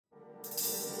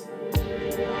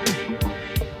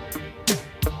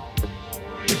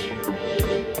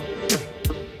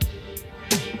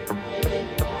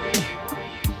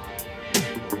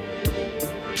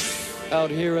Out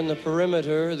here in the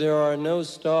perimeter, there are no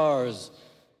stars.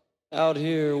 Out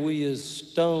here, we is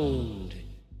stoned,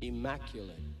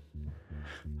 immaculate.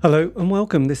 Hello and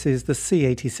welcome. This is the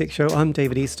C86 show. I'm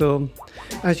David Eastaugh.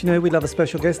 As you know, we love a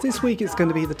special guest. This week it's going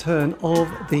to be the turn of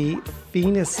the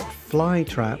Venus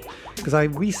flytrap, because I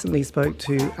recently spoke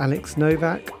to Alex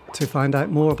Novak to find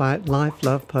out more about life,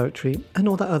 love, poetry and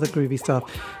all that other groovy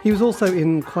stuff. He was also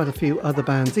in quite a few other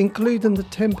bands, including The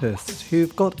Tempest,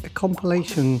 who've got a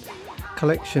compilation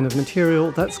collection of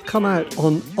material that's come out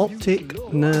on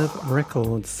Optic Nerve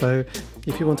Records. So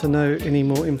if you want to know any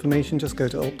more information, just go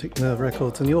to Optic Nerve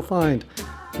Records and you'll find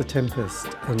The Tempest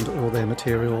and all their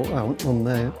material out on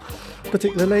their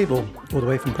particular label, all the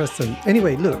way from Preston.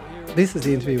 Anyway, look, this is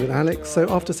the interview with Alex. So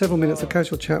after several minutes of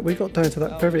casual chat, we got down to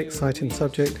that very exciting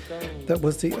subject that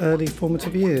was the early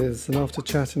formative years. And after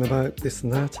chatting about this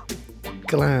and that,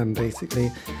 glam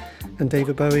basically, and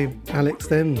David Bowie, Alex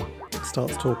then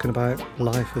starts talking about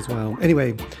life as well.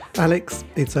 Anyway, Alex,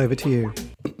 it's over to you.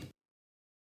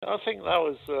 I think that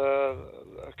was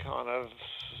a kind of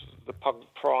the punk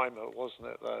primer, wasn't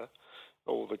it?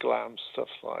 All the glam stuff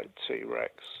like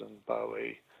T-Rex and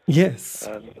Bowie. Yes.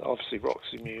 And obviously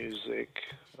Roxy Music,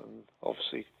 and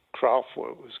obviously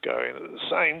Kraftwerk was going at the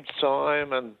same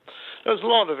time, and there was a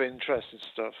lot of interesting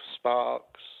stuff.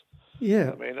 Sparks.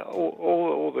 Yeah. I mean,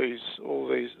 all these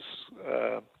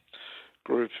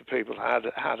groups of people had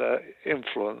an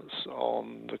influence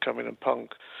on the coming of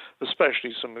punk,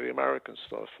 especially some of the American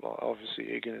stuff, like obviously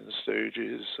Iggy and the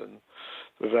Stooges and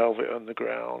the Velvet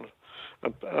Underground.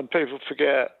 And people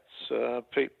forget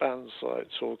bands like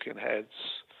Talking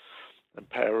Heads and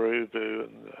Pere Ubu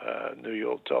and New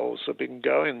York Dolls have been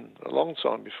going a long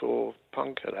time before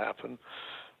punk had happened.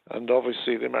 And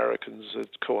obviously the Americans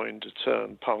had coined the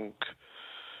term punk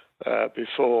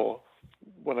before,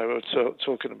 when they were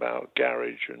talking about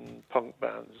garage and punk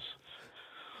bands.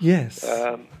 Yes.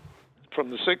 From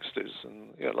the 60s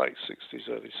and late 60s,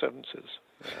 early 70s.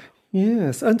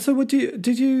 Yes. And so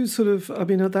did you sort of, I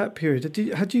mean, at that period,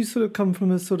 had you sort of come from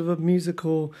a sort of a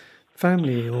musical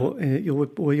family, or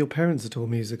were your parents at all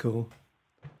musical?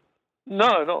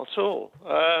 No, not at all.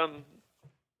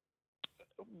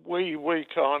 We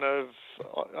kind of,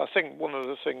 I think one of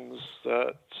the things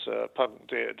that punk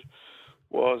did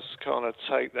was kind of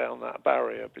take down that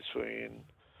barrier between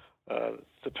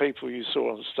the people you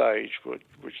saw on stage,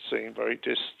 which seemed very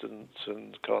distant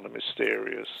and kind of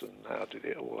mysterious, and how did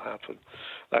it all happen?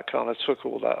 That kind of took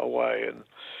all that away and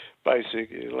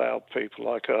basically allowed people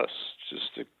like us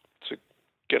just to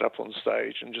get up on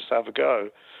stage and just have a go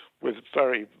with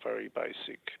very, very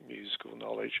basic musical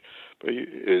knowledge. But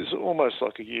it's almost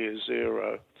like a year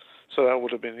zero. So that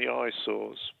would have been the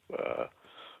Eyesores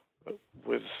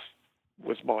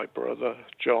with my brother,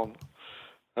 John,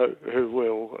 who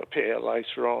will appear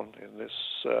later on in this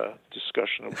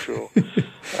discussion, I'm sure.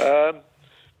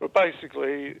 But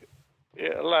basically,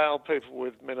 it allowed people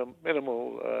with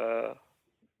minimal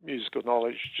musical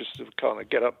knowledge just to kind of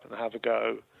get up and have a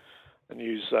go and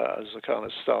use that as a kind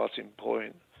of starting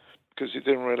point, because it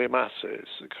didn't really matter.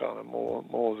 It's the kind of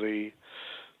more the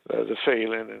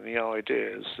feeling and the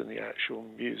ideas than the actual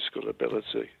musical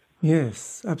ability.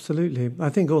 Yes, absolutely. I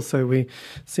think also we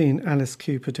seen Alice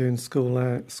Cooper doing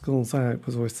Schools Out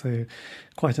was also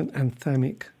quite an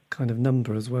anthemic kind of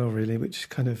number as well, really, which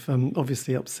kind of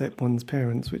obviously upset one's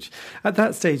parents, which at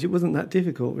that stage it wasn't that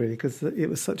difficult really, because it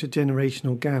was such a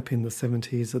generational gap in the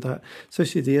 70s of that,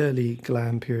 especially the early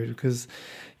glam period, because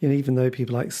even though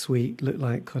people like Sweet look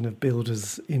like kind of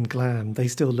builders in glam, they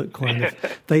still look kind of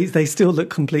they still look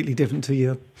completely different to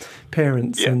your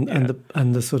parents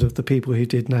and the sort of the people who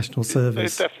did national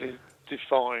service. They definitely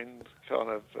defined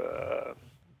kind of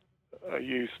a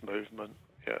youth movement.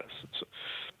 Yes,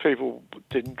 people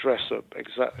didn't dress up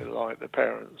exactly like their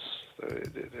parents.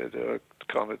 They were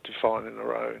kind of defining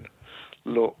their own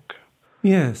look.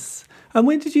 Yes. And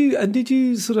when did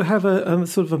you sort of have a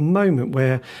sort of a moment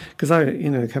where, because I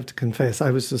have to confess, I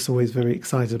was just always very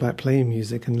excited about playing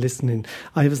music and listening.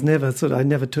 I never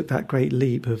took that great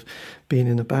leap of being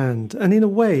in a band. And in a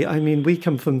way, I mean, I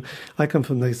come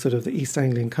from those sort of the East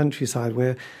Anglian countryside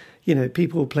where,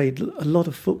 people played a lot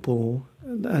of football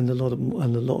and a lot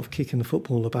of kicking the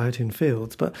football about in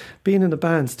fields, but being in a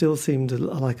band still seemed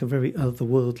like a very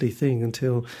otherworldly thing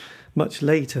until much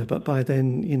later. But by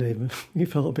then, you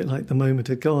felt a bit like the moment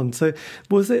had gone. So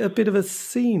was it a bit of a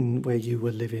scene where you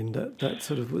were living that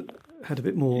sort of had a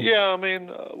bit more? Yeah, I mean,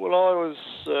 well, I was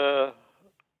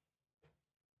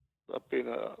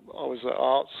at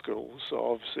art school, so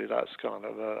obviously that's kind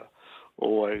of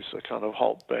always a kind of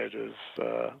hotbed of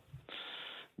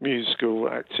musical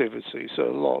activity. So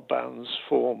a lot of bands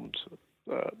formed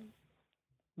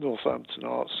Northampton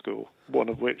Art School, one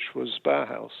of which was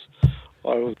Bauhaus.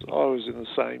 I was in the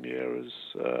same year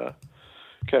as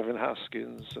Kevin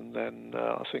Haskins, and then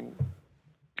I think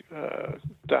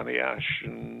Danny Ash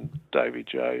and Davy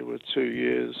J were 2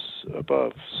 years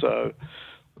above. So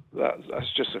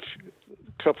that's just a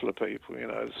couple of people, you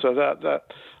know. So that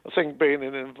I think being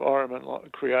in an environment like a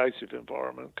creative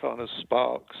environment kind of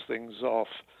sparks things off,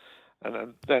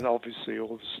 and then obviously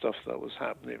all the stuff that was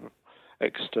happening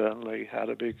externally had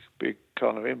a big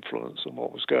kind of influence on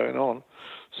what was going on.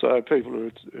 So people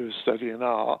who were studying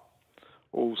art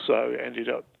also ended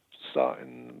up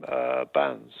starting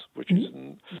bands, which is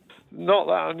not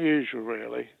that unusual,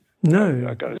 really. No,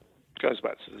 it goes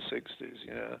back to the 60s,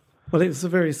 yeah. Well, it was a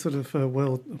very sort of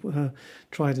well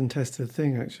tried and tested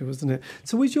thing, actually, wasn't it?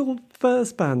 So, was your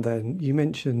first band then? You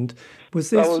mentioned was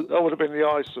this? That would have been the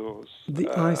Eyesores. The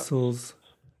Eyesores.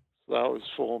 That was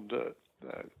formed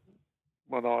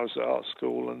when I was at art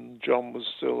school, and John was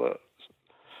still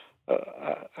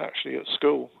actually at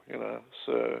school, you know.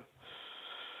 So,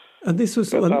 and this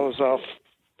was that was our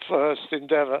first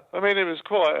endeavour. I mean, it was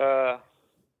quite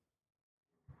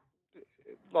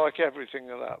like everything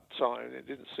at that time. It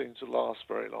didn't seem to last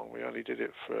very long. We only did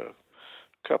it for a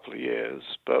couple of years,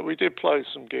 but we did play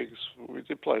some gigs. We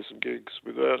did play some gigs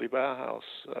with early Bauhaus,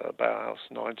 Bauhaus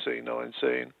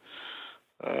 1919,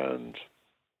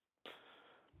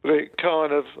 but it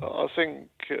kind of, I think,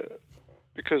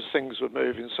 because things were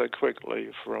moving so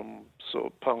quickly from sort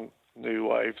of punk, new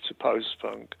wave to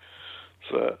post-punk,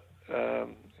 that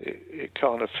it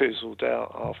kind of fizzled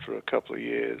out after a couple of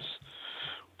years,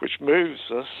 which moves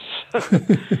us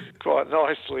quite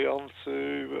nicely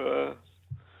onto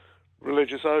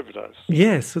Religious Overdose.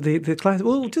 Yes, so the class.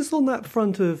 Well, just on that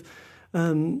front of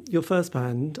your first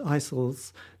band,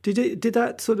 Eyesores, did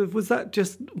that sort of, was that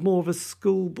just more of a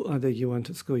school? I know you weren't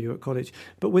at school, you were at college,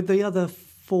 but with the other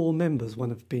four members,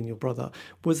 one of being your brother,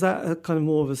 was that a kind of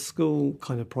more of a school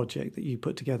kind of project that you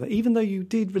put together? Even though you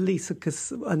did release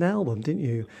an album, didn't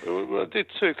you? Well, I did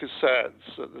 2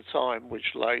 cassettes at the time,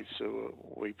 which later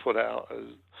we put out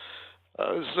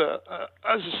as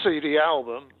a CD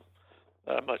album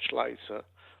much later.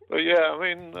 But yeah, I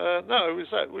mean, no, it was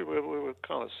that we were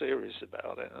kind of serious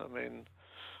about it. I mean,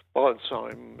 by the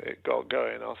time it got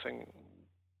going, I think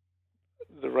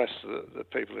the rest of the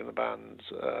people in the band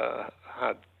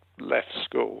had left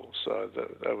school, so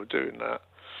they were doing that.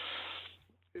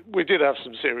 We did have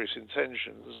some serious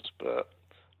intentions, but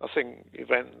I think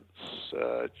events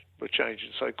were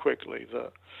changing so quickly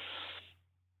that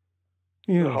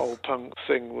the whole punk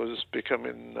thing was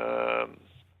becoming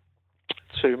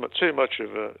too much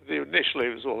of a. Initially,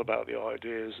 it was all about the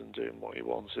ideas and doing what you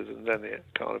wanted, and then it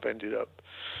kind of ended up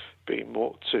being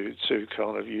more too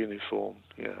kind of uniform.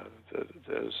 You know,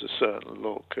 there's a certain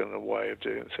look and a way of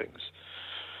doing things,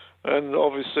 and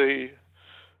obviously,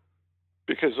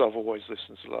 because I've always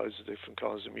listened to loads of different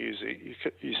kinds of music,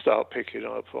 you start picking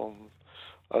up on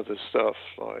other stuff.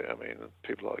 Like, I mean,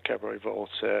 people like Cabaret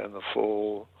Voltaire and The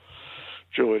Fall,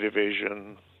 Joy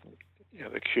Division, you know,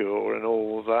 The Cure, and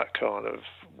all that kind of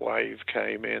wave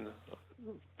came in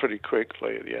pretty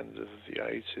quickly at the end of the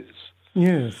 80s.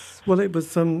 Yes, well, it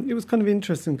was kind of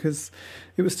interesting because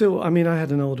it was still. I mean, I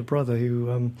had an older brother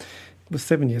who was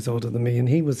 7 years older than me, and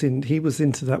he was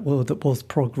into that world that was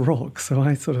prog rock. So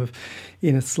I sort of,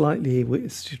 in a slightly,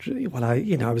 well,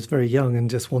 I was very young and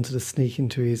just wanted to sneak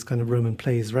into his kind of room and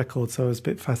play his records. So I was a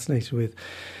bit fascinated with,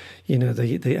 you know,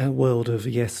 the world of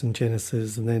Yes and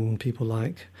Genesis, and then people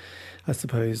like, I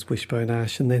suppose, Wishbone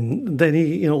Ash, and then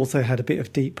he also had a bit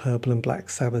of Deep Purple and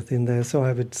Black Sabbath in there. So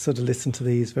I would sort of listen to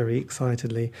these very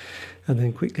excitedly, and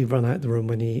then quickly run out the room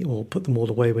or put them all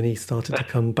away when he started to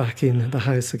come back in the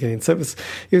house again. So it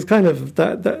was kind of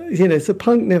that so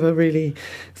punk never really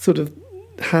sort of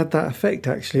had that effect.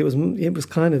 Actually, it was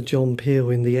kind of John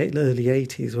Peel in the early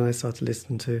 80s when I started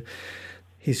listening to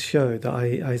his show that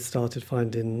I started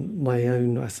finding my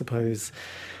own, I suppose.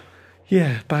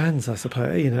 Yeah, bands, I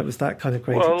suppose. It was that kind of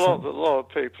great. Well, a lot of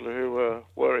people who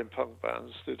were in punk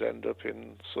bands did end up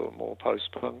in sort of more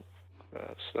post-punk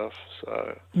stuff.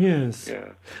 So yes,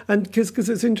 yeah, and because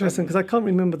it's interesting because I can't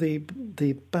remember the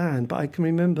band, but I can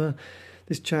remember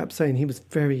this chap saying he was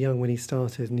very young when he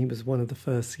started, and he was one of the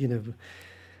first,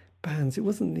 bands. It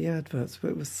wasn't the Adverts,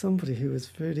 but it was somebody who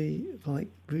was really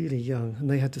young, and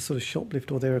they had to sort of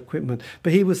shoplift all their equipment.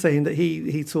 But he was saying that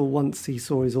he saw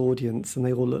his audience, and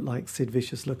they all looked like Sid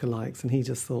Vicious lookalikes, and he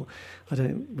just thought, I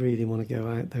don't really want to go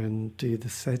out there and do the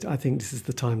set. I think this is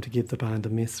the time to give the band a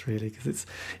miss, really, because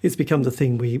it's become the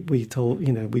thing we told,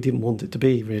 we didn't want it to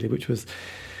be, really, which was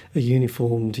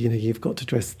uniformed. You've got to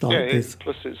dress like this.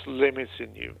 Plus it's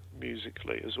limiting you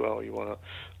musically as well. You want a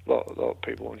lot of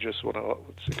people just want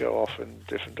to go off in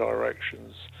different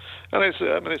directions, and it's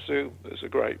a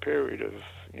great period of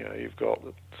you've got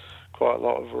quite a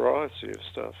lot of variety of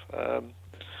stuff.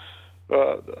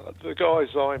 But the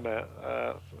guys I met,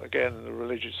 again, the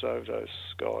Religious Overdose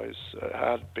guys,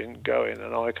 had been going,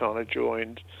 and I kind of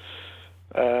joined.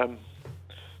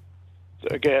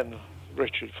 Again,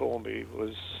 Richard Formby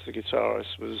was the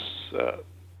guitarist, was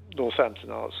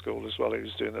Northampton Art School as well. He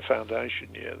was doing the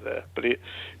foundation year there, but he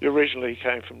originally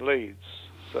came from Leeds,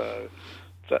 so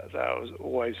that was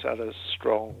always had a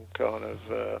strong kind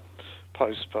of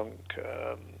post-punk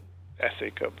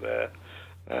ethic up there.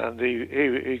 And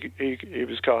he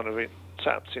was kind of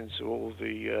tapped into all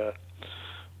the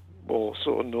more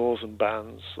sort of northern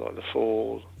bands like the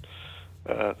Fall,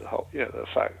 the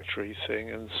Factory thing,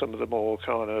 and some of the more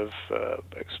kind of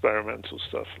experimental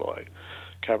stuff like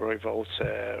Cabaret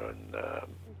Voltaire, and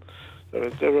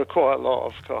there were quite a lot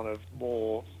of kind of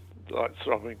more like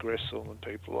Throbbing Gristle and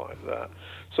people like that.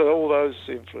 So all those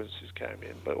influences came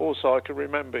in, but also I can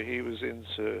remember he was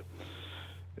into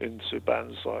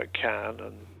bands like Can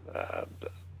and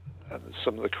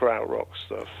some of the krautrock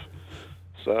stuff.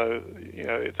 So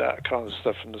that kind of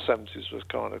stuff from the 70s was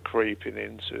kind of creeping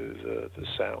into the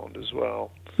sound as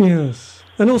well. Yes,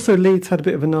 and also Leeds had a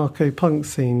bit of a narco-punk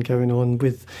scene going on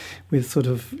with sort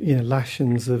of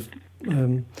lashings of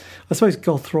I suppose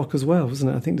goth rock as well,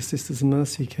 wasn't it? I think the Sisters of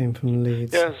Mercy came from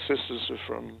Leeds. Yeah, Sisters were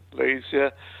from Leeds.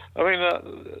 Yeah, I mean,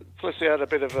 plus he had a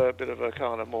bit of a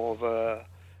kind of more of a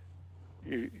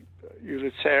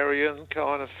utilitarian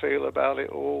kind of feel about it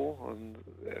all, and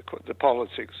the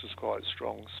politics was quite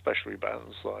strong, especially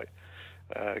bands like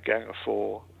Gang of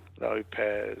Four,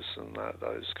 Lopez, and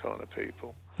those kind of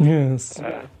people. Yes.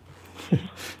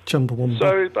 Chumbawamba.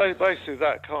 So basically,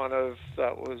 that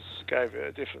gave it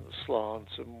a different slant,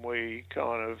 and we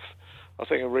kind of, I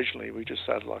think originally we just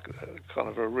had like a kind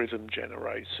of a rhythm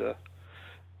generator.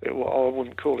 I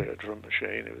wouldn't call it a drum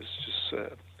machine. It was just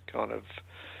kind of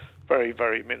very,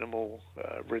 very minimal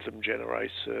rhythm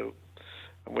generator,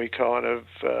 and we kind of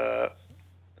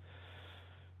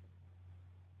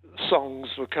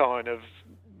songs were kind of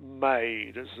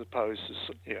made as opposed to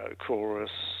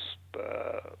chorus,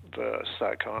 verse,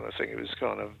 that kind of thing. It was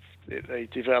kind of they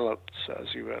developed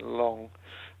as you went along,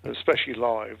 and especially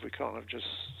live. We kind of just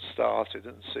started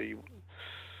and see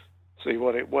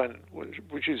what it went,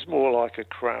 which is more like a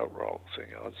krautrock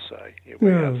thing, I'd say.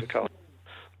 We have the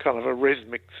kind of a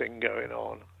rhythmic thing going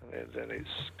on, and then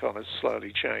it's kind of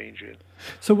slowly changing.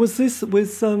 So was this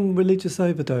with Religious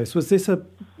Overdose? Was this a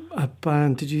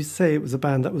band? Did you say it was a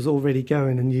band that was already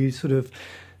going, and you sort of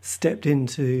stepped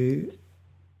into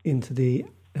the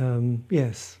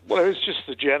yes? Well, it was just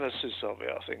the genesis of it.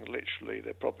 I think literally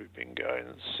they've probably been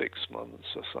going 6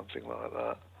 months or something like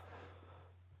that.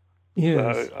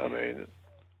 Yes. So I mean,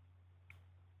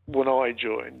 when I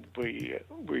joined, we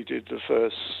did the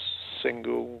first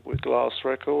single with Glass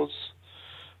Records,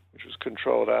 which was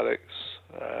Controlled Addicts.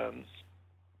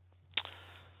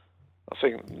 I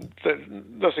think that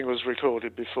nothing was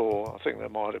recorded before. I think there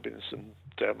might have been some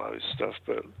demo stuff,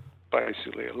 but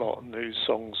basically a lot of new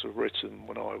songs were written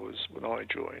when I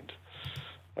joined.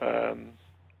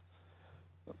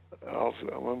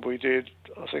 When we did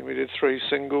 3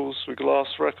 singles with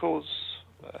Glass Records,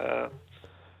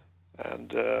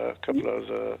 and a couple of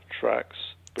other tracks.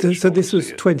 So this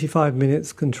was 25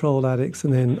 minutes, Controlled Addicts,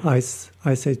 and then I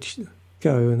Said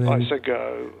Go, and then I Said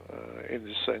Go, In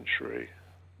the Century,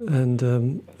 and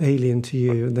Alien to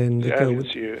You, and then the Alien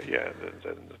to You,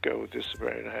 then the Girl with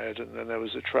Disappearing Head, and then there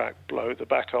was a track Blow the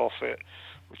Back Off It,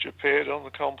 which appeared on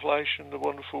the compilation The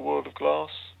Wonderful World of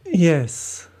Glass.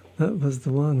 Yes, that was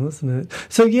the one, wasn't it?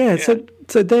 So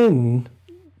so then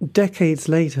decades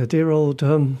later, dear old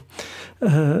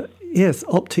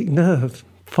Optic Nerve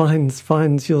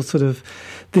finds your sort of,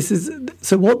 this is,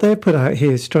 so what they've put out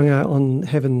here, Strung Out on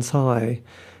Heaven's High,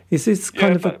 is this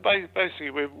kind of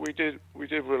basically we did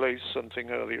release something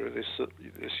earlier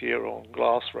this year on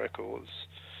Glass Records.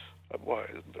 Well,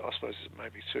 I suppose it's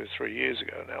maybe 2 or 3 years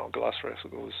ago now. On Glass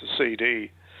Records, the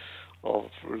CD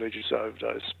of Religious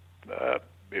Overdose.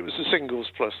 It was the singles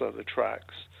plus other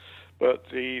tracks, but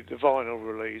the vinyl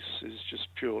release is just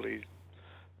purely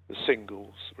the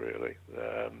singles, really.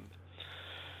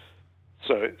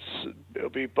 So it'll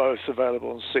be both available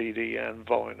on CD and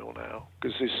vinyl now,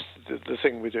 because the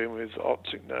thing we're doing with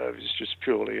Optic Nerve is just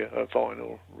purely a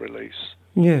vinyl release.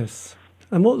 Yes.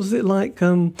 And what was it like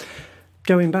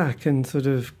going back and sort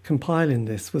of compiling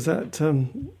this? Was that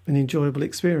an enjoyable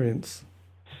experience?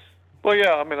 Well,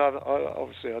 yeah, I mean,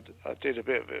 I did a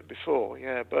bit of it before,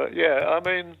 yeah, but yeah, I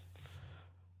mean,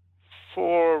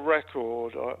 for a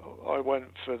record, I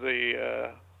went for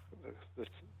the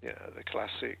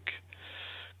classic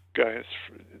going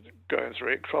through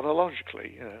it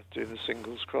chronologically, doing the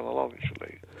singles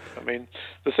chronologically. I mean,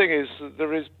 the thing is,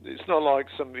 it's not like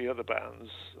some of the other bands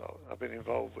I've been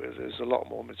involved with. There's a lot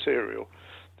more material.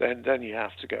 Then you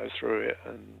have to go through it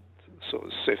and sort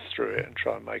of sift through it and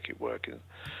try and make it work in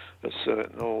a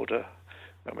certain order.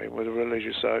 I mean, with a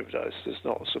Religious Overdose, there's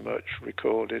not so much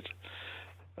recorded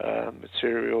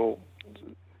material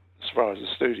as far as the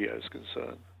studio is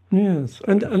concerned. Yes, so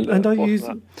and I use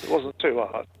it wasn't too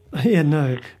hard. Yeah,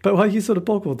 no, but are you sort of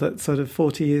boggled that sort of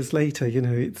 40 years later,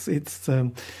 it's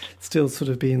still sort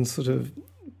of being sort of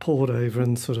pored over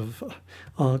and sort of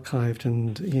archived,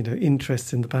 and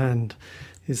interest in the band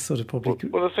is sort of probably.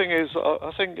 Well, the thing is,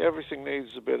 I think everything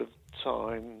needs a bit of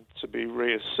time to be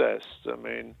reassessed. I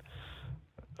mean,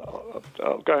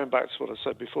 going back to what I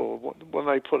said before, when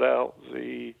they put out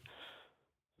there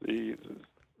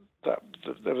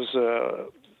was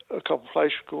a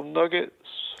compilation called Nuggets,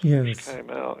 yes, which came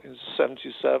out in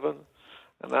 '77,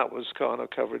 and that was kind of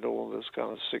covering all those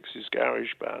kind of '60s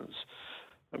garage bands.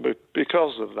 And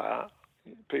because of that,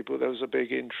 there was a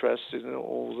big interest in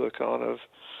all the kind of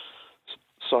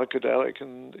psychedelic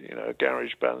and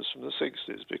garage bands from the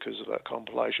 '60s because of that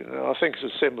compilation. And I think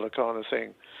it's a similar kind of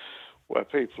thing where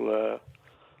people are,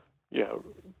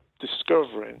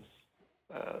 discovering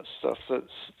stuff that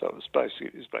was basically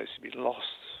been lost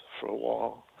for a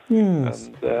while. Yes.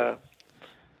 And I've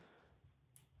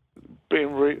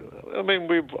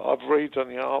redone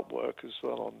the artwork as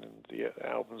well on the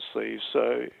album sleeve,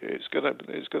 so it's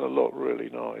gonna look really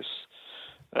nice.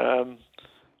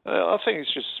 I think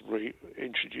it's just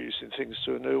reintroducing things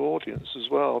to a new audience as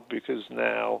well, because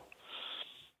now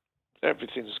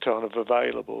everything's kind of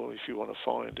available if you want to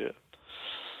find it.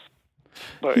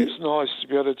 But it's nice to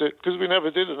be able to do it, because we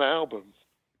never did an album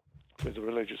with the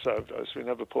Religious Overdose. We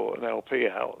never put an LP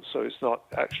out, so it's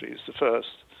the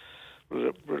first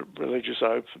Religious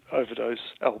Overdose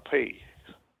LP.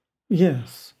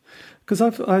 Yes, because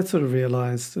I sort of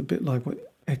realised, a bit like what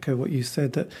you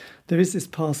said, that there is this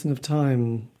passing of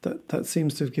time that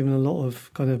seems to have given a lot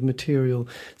of kind of material,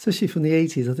 especially from the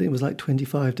 80s. I think it was like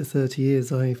 25 to 30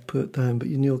 years I've put down, but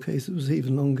in your case it was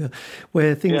even longer,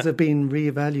 where things have been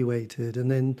reevaluated.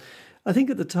 And then I think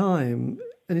at the time,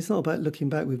 and it's not about looking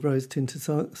back with rose-tinted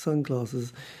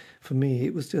sunglasses, for me,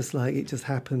 it was just like it just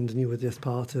happened and you were just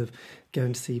part of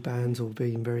going to see bands or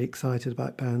being very excited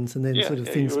about bands, and then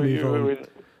things move on.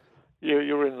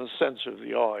 You're in the centre of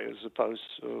the eye as opposed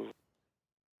to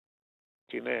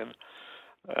looking in,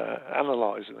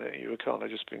 analysing it. You were kind of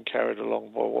just being carried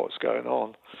along by what's going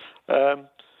on. The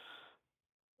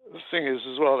thing is,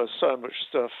 as well, there's so much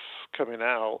stuff coming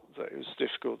out that it was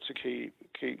difficult to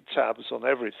keep tabs on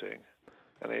everything.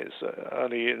 And it's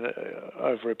only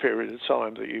over a period of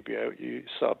time that you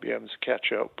start being able to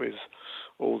catch up with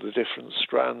all the different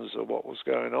strands of what was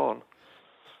going on.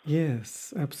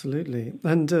 Yes, absolutely.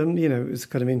 And, it was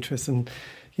kind of interesting,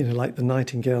 like the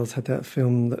Nightingales had that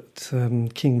film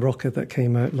that King Rocker that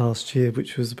came out last year,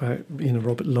 which was about,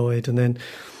 Robert Lloyd. And then,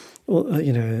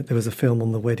 there was a film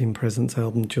on the Wedding Presents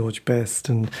album, George Best,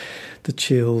 and the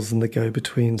Chills and the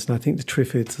Go-Betweens. And I think the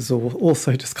Triffids has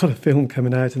also just got a film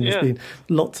coming out, and there's been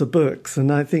lots of books.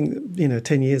 And I think,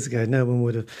 10 years ago, no one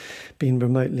would have been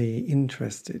remotely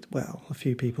interested. Well, a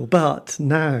few people, but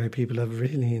now people are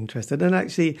really interested and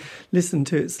actually listen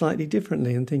to it slightly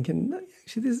differently and thinking,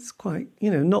 actually, this is quite,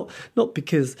 not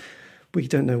because we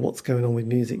don't know what's going on with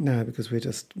music now because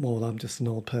I'm just an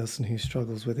old person who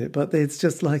struggles with it. But it's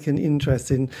just like an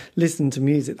interest in listening to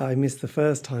music that I missed the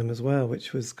first time as well,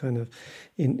 which was kind of,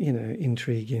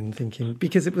 intriguing, thinking,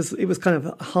 because it was kind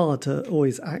of hard to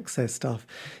always access stuff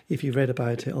if you read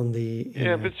about it on the.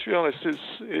 But to be honest,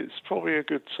 it's probably a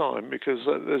good time because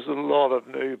there's a lot of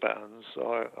new bands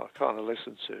I kind of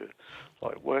listen to,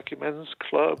 like Working Men's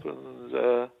Club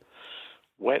and.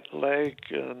 Wet Leg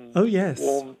and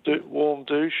Warm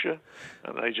Douche,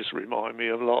 and they just remind me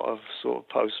of a lot of sort of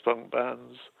post-punk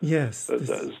bands. Yes, but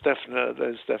there's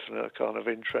definite kind of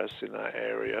interest in that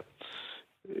area.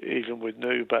 Even with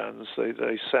new bands,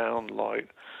 they sound like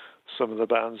some of the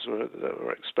bands that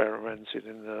were experimenting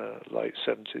in the late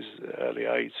 70s, early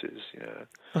 80s. Yeah,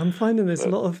 I'm finding there's a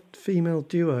lot of female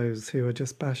duos who are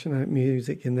just bashing out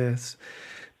music in their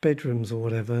bedrooms or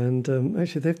whatever, and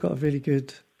actually they've got a really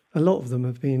good. A lot of them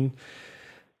have been.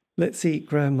 Let's Eat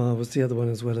Grandma was the other one,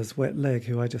 as well as Wet Leg,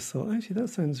 who I just thought, actually, that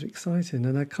sounds exciting.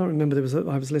 And I can't remember,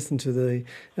 I was listening to the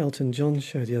Elton John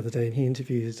show the other day, and he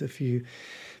interviewed a few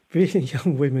really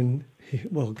young women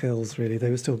well, girls really. They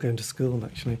were still going to school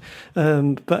actually,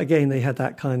 but again, they had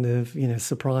that kind of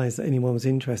surprise that anyone was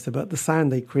interested. But the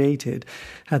sound they created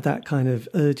had that kind of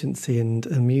urgency and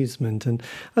amusement, and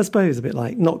I suppose a bit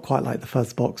like, not quite like the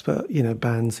Fuzzbox, but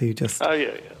bands who just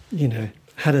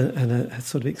had a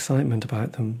sort of excitement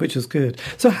about them, which was good.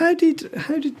 So how did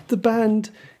the band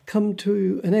come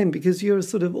to an end? Because you're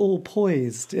sort of all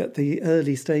poised at the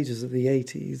early stages of the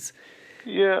 80s.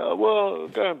 Yeah, well,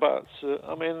 going back to,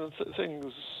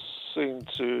 things seem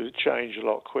to change a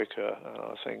lot quicker.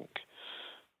 I think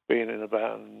being in a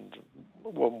band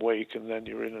one week and then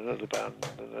you're in another band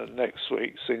and the next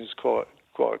week seems quite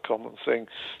a common thing,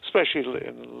 especially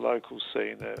in the local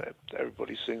scene.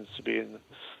 Everybody seems to be in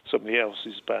somebody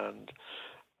else's band.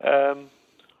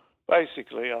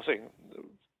 Basically, I think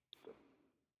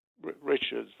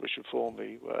Richard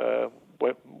Formley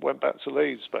went back to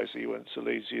Leeds. Basically, he went to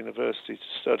Leeds University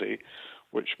to study,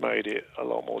 which made it a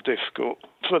lot more difficult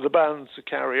for the band to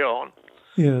carry on.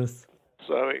 Yes.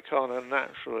 So it kind of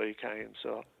naturally came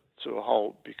to a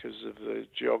halt because of the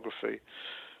geography.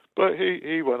 But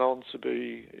he went on to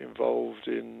be involved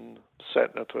in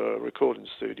setting up a recording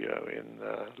studio in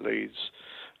Leeds,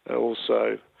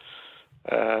 also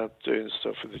doing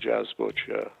stuff with the Jazz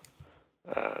Butcher.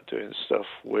 Doing stuff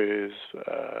with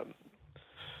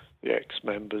the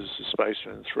ex-members of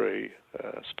Spacemen 3,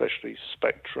 especially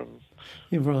Spectrum.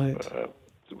 You're right.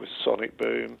 With Sonic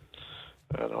Boom.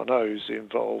 And I know he's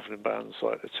involved in bands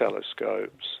like the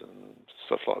Telescopes and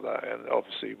stuff like that, and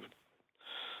obviously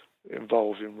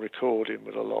involved in recording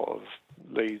with a lot of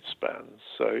Leeds bands.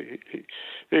 So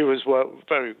he was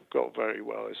got very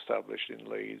well established in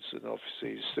Leeds, and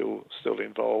obviously he's still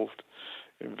involved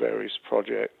in various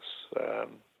projects, as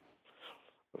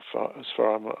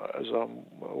far as I'm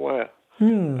aware.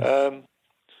 Yes.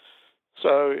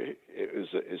 So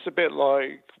it's a bit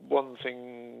like one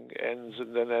thing ends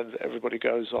and then everybody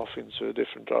goes off into a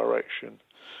different direction.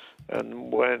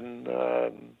 And when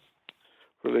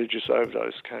Religious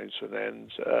Overdose came to an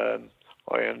end,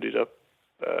 I ended up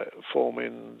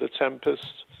forming The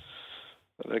Tempest.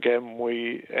 And again,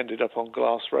 we ended up on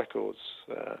Glass Records,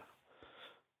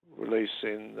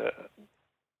 releasing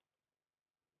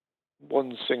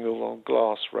one single on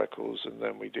Glass Records, and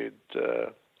then we did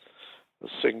a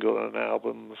single and an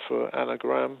album for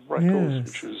Anagram Records, Yes.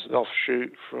 which was an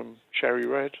offshoot from Cherry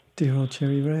Red. Dear old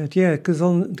Cherry Red. Yeah, because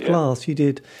on Glass you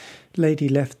did Lady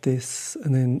Left This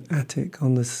and then Attic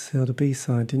on the sort of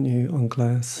B-side, didn't you, on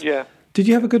Glass? Yeah. Did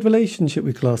you have a good relationship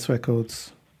with Glass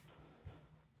Records?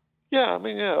 Yeah,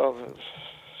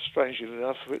 strangely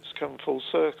enough, it's come full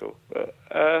circle. But,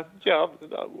 I've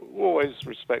always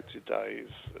respected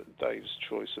Dave's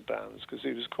choice of bands, because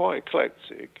he was quite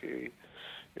eclectic. He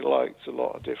liked a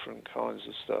lot of different kinds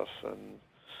of stuff, and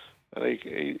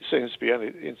he seems to be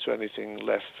into anything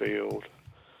left field.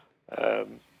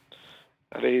 And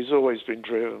he's always been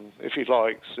driven. If he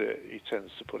likes it, he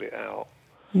tends to put it out.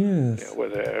 Yes.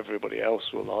 Whether everybody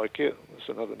else will like it, that's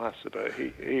another matter. But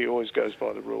he always goes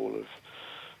by the rule of,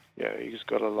 he's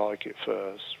got to like it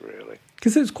first, really.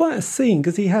 Because it was quite a scene,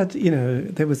 because he had,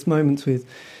 there was moments with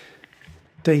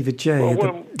David J,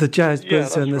 the Jazz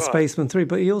Butcher and the Spacemen 3,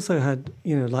 but he also had,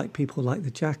 like people like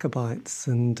the Jacobites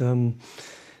and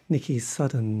Nicky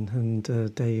Sudden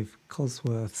and Dave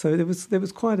Cosworth. So there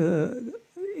was quite a...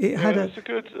 He had a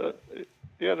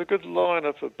good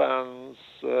lineup of bands,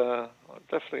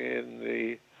 definitely in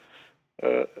the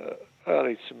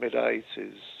early to mid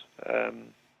 80s.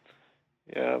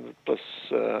 Plus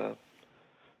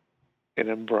in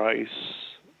Embrace.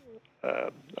 I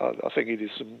think he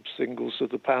did some singles of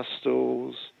the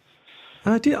Pastels.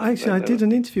 I did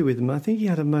an interview with him. I think he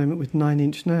had a moment with Nine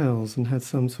Inch Nails and had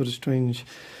some sort of strange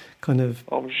kind of...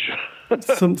 I'm sure.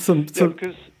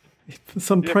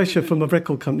 some pressure from a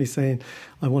record company saying,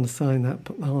 I want to sign that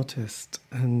artist.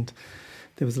 And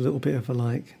there was a little bit of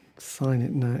a sign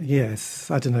it now.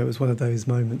 Yes, I don't know, it was one of those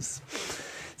moments.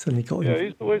 Suddenly got him.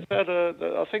 He's always had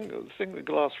I think the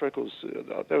Glass Records,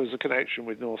 there was a connection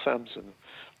with Northampton,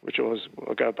 which I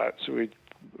go back to.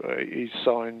 He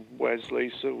signed Wes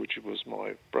Lisa, which was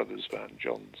my brother's band,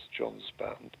 John's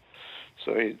band.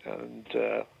 So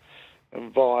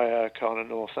and via kind of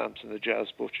Northampton, the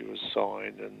Jazz Butcher was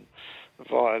signed, and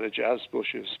via the Jazz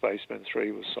Butcher, Spacemen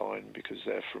 3 was signed because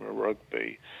they're from a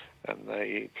rugby, and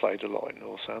they played a lot in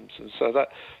Northampton. So that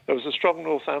there was a strong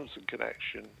Northampton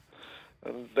connection,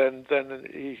 and then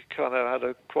he kind of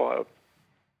had quite a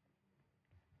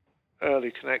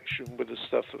early connection with the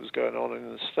stuff that was going on in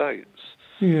the States.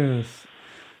 Yes.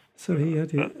 So he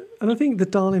had it. And I think the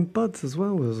Darling Buds as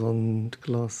well was on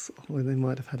Glass, or they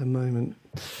might have had a moment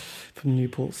from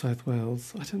Newport, South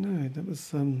Wales. I don't know. That was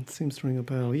seems to ring a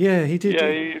bell. Yeah, he did.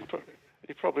 Yeah,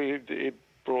 he probably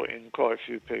brought in quite a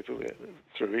few people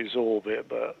through his orbit,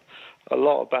 but a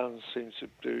lot of bands seem to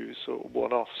do sort of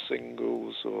one-off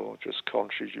singles or just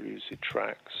contributed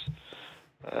tracks.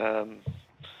 I'm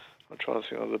trying to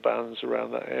think of the bands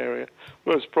around that area.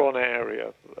 Well, it's Bron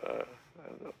area.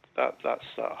 That's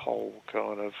that whole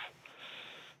kind of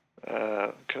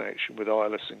connection with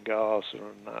Eyeless and Gaza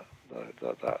and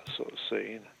that sort of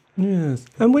scene. Yes.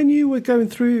 And when you were going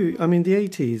through, I mean, the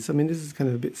 80s, I mean, this is kind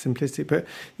of a bit simplistic, but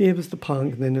yeah, it was the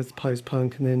punk, and then there's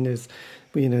post-punk, and then there's,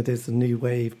 you know, there's the new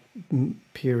wave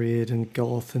period and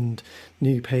goth and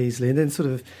new Paisley. And then sort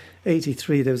of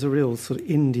 83, there was a real sort of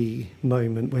indie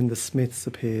moment when the Smiths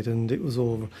appeared, and it was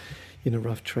all, you know,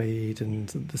 Rough Trade and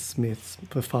the Smiths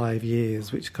for 5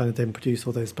 years, which kind of then produced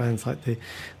all those bands like the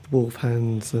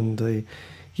Wolfhands and the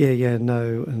Yeah,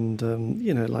 No, and,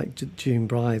 you know, like June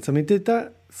Brides. I mean, did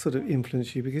that sort of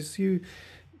influence you? Because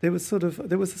there was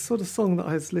a sort of song that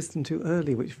I was listening to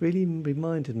early, which really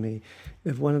reminded me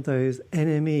of one of those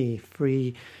NME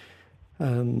free,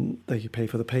 though you pay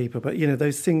for the paper, but, you know,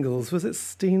 those singles. Was it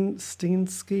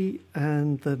Steenski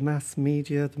and the Mass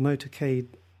Media, the Motorcade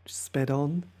Sped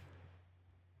On?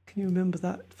 Can you remember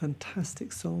that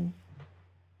fantastic song?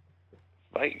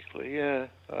 Vaguely, yeah.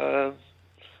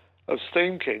 Of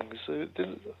Steam Kings, who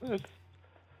did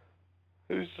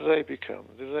they become?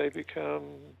 Did they become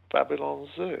Babylon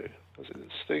Zoo? Was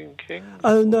it Steam Kings?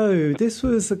 Oh no, this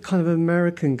was a kind of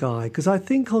American guy, because I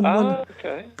think on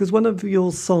one of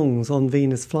your songs on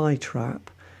Venus Flytrap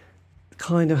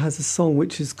kind of has a song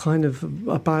which is kind of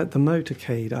about the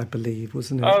motorcade, I believe,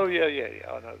 wasn't it? Oh yeah.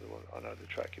 I know the one. I know the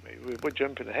track you mean. We're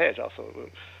jumping ahead. I thought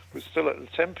we're still at the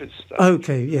Tempest stage.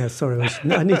 Okay, yeah, sorry.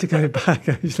 I need to go back,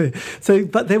 actually. So,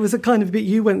 but there was a kind of bit,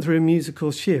 you went through a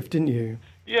musical shift, didn't you?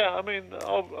 Yeah, I mean,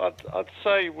 I'd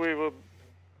say we were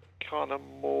kind of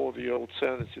more the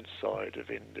alternative side of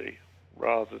indie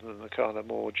rather than the kind of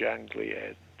more jangly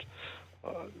end.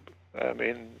 I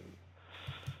mean,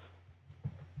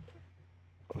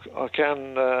 I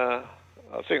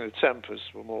think the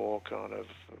Tempest were more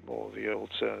the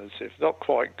alternative, not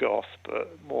quite goth,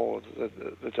 but more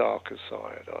the darker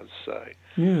side, I'd say.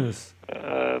 Yes.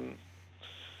 And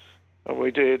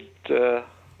we did.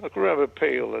 I can remember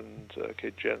Peel and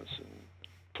Kid Jensen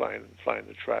playing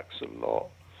the tracks a lot.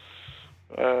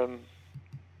 And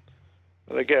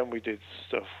again, we did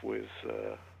stuff with.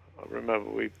 I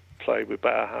remember we played with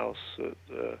Bauhaus at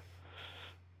the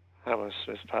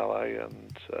Hammersmith Palais,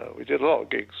 and we did a lot of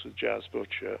gigs with Jazz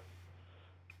Butcher.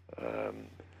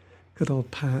 Good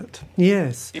old Pat.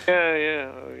 Yes.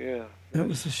 Yeah. That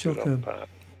was a shocker.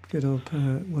 Good old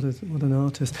Pat. What an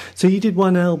artist. So you did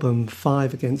one album,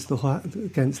 5 Against the House.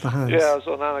 Yeah, I was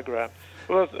on Anagram.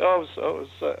 Well, I was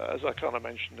as I kind of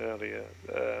mentioned earlier.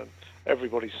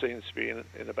 Everybody seems to be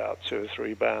in about 2 or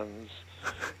 3 bands,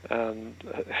 and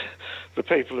the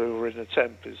people who were in the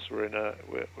Tempest were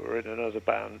in another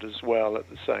band as well at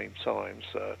the same time.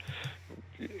 So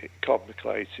it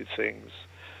complicated things.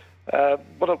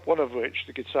 One of which,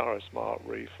 the guitarist Mark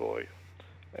Refoy,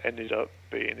 ended up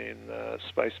being in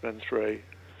Spacemen 3,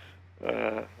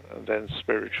 and then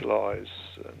Spiritualize,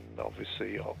 and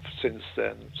obviously since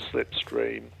then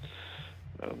Slipstream,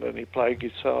 and then he played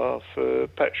guitar for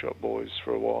Pet Shop Boys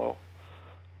for a while.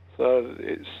 So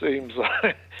it seems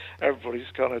like everybody's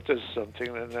kind of does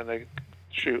something and then they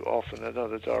shoot off in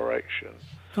another direction.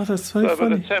 Oh, that's so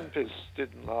funny. But the Tempest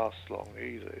didn't last long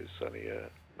either. It's only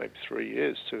maybe 3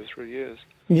 years, 2 or 3 years.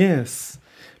 Yes.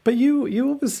 But you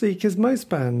obviously, because most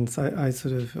bands, I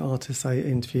sort of, artists I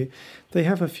interview, they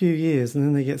have a few years and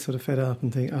then they get sort of fed up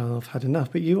and think, oh, I've had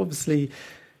enough. But you obviously,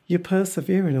 you're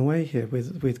persevering away here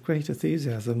with great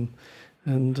enthusiasm.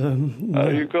 And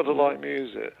you've got to like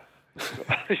music.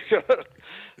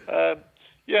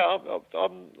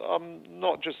 I'm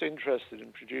not just interested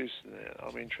in producing it.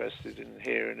 I'm interested in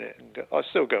hearing it, and I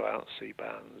still go out and see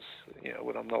bands, you know,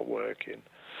 when I'm not working.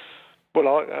 But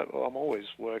I'm always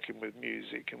working with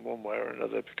music in one way or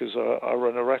another because I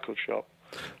run a record shop.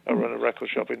 I run a record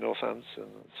shop in Northampton,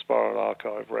 Spiral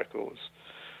Archive Records,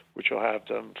 which I have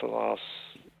done for the last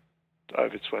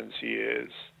over 20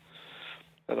 years.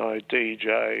 And I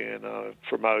DJ and I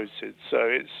promoted, so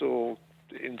it's all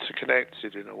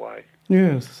interconnected in a way.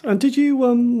 Yes. And did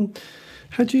you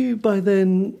had you by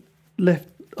then left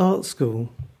art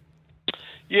school?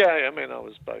 Yeah, I mean, I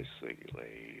was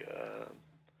basically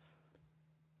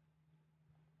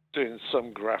doing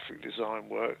some graphic design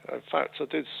work. In fact, I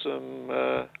did some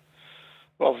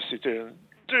obviously doing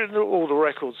all the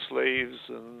record sleeves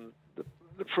and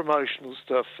the promotional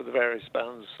stuff for the various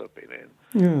bands I've been in.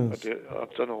 Yes.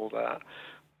 I've done all that,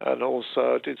 and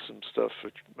also I did some stuff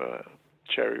for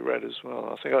Cherry Red as well.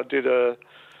 I think I did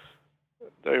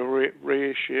they were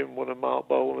reissuing one of Mark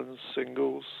Bolan's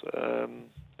singles,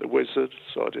 The Wizard,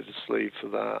 so I did a sleeve for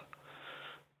that,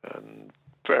 and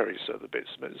various other bits.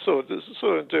 Sort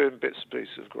of doing bits and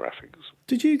pieces of graphics.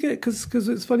 Did you get, because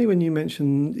it's funny when you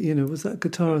mentioned, was that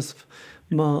guitarist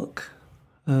Mark,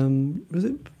 was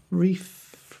it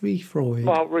Refroy?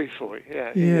 Mark Refroy,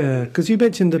 yeah. Yeah, because you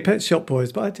mentioned the Pet Shop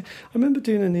Boys, but I remember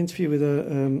doing an interview with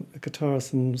a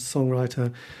guitarist and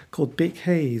songwriter called Bick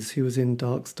Hayes, who was in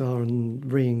Dark Star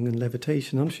and Ring and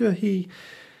Levitation. I'm sure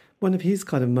one of his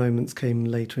kind of moments came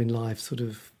later in life, sort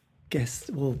of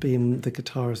being the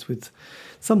guitarist with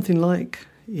something like,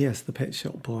 yes, the Pet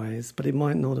Shop Boys, but it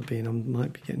might not have been. I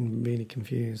might be getting really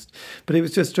confused. But it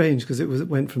was just strange because it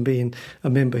went from being a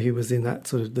member who was in that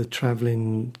sort of the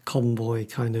travelling convoy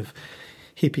kind of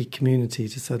hippie community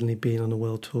to suddenly being on a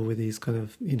world tour with these kind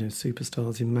of,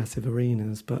 superstars in massive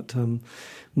arenas. But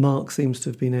Mark seems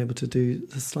to have been able to do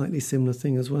a slightly similar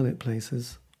thing as well at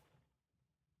places.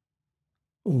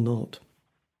 Or not.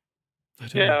 I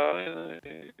don't know.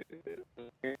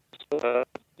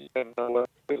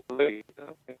 Lead. I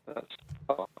think that's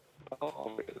part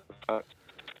of it. The fact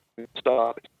we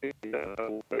started,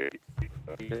 where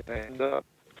you end up,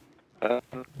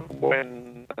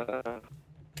 when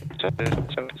tennis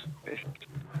finished.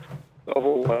 I've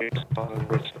always kind of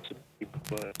written to people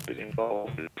that have been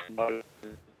involved in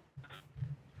promoting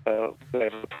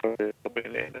whatever project I've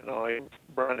been in, and I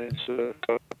ran into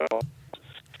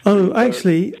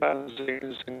actually,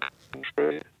 fanzines in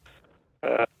country.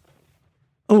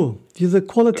 The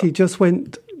quality just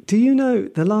went. Do you know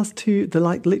the last two,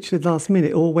 literally last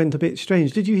minute, all went a bit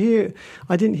strange? Did you hear?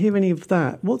 I didn't hear any of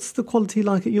that. What's the quality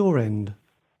like at your end?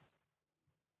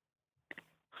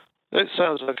 It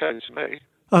sounds okay to me.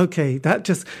 Okay, that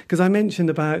just because I mentioned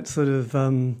about sort of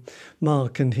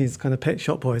Mark and his kind of Pet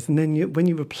Shop Boys, and then when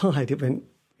you replied, it went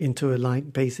into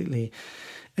basically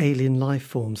alien life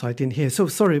forms. I didn't hear. So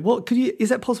sorry. What could you? Is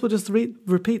that possible? Just to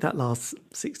repeat that last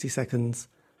 60 seconds.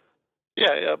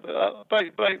 Yeah. But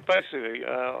basically,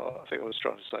 I think I was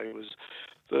trying to say was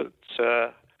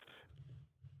that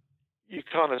you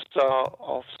kind of start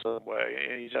off somewhere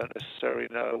and you don't necessarily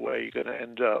know where you're going to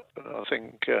end up. And I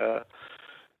think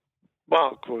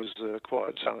Mark was quite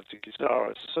a talented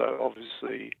guitarist, so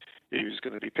obviously he was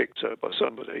going to be picked up by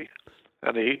somebody,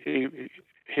 and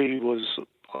he was.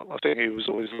 I think he was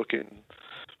always looking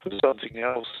for something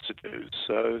else to do.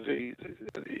 So the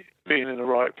being in the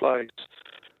right place.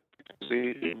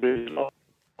 He really liked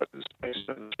the Space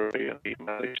 3 and he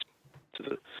managed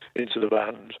into the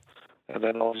band, and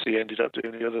then obviously ended up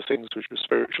doing the other things which were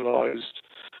spiritualised,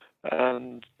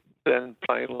 and then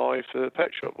playing live for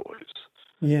Pet Shop Boys.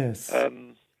 Yes.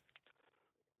 I've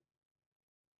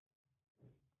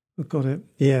got it.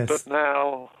 Yes. But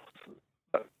now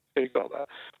he got that.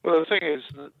 Well, the thing is,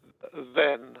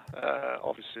 then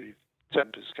obviously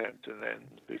Tempest came to an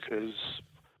end because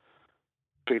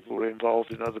people were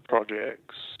involved in other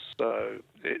projects, so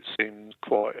it seemed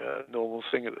quite a normal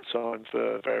thing at the time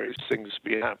for various things to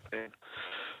be happening.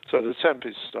 So the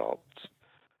Tempest stopped,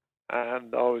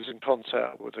 and I was in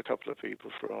contact with a couple of people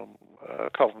from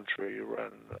Coventry who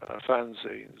ran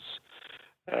fanzines,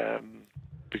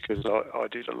 because I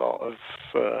did a lot of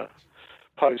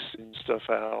posting stuff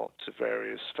out to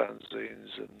various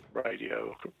fanzines and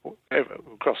radio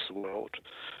across the world.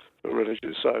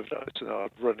 Religious overdose, and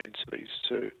I'd run into these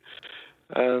two,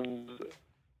 and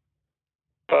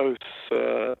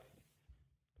both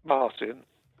Martin,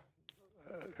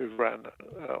 who ran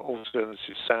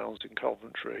Alternative Sounds in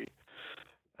Coventry,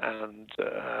 and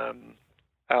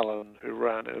Alan, who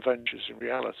ran Adventures in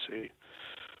Reality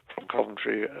from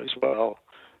Coventry as well,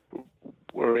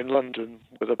 were in London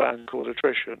with a band called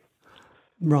Attrition.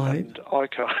 Right. And I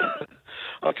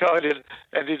kind of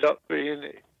ended up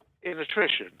being in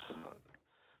Attrition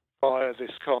via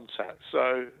this contact.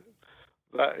 So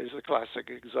that is a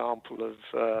classic example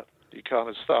of you kind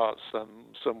of start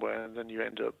somewhere and then you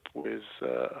end up with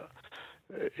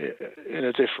in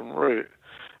a different route.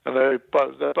 And they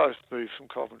both moved from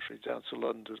Coventry down to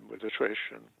London with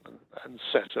Attrition and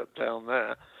set up down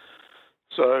there.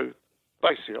 So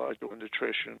basically I joined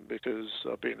Attrition because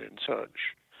I've been in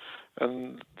touch.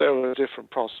 And they were a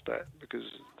different prospect because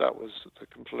that was a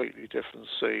completely different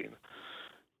scene.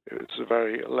 It was a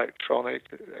very electronic,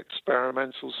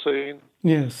 experimental scene.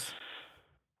 Yes.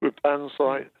 With bands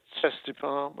like Test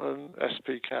Department,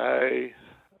 SPK,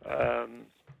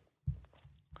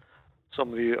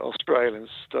 some of the Australian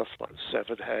stuff like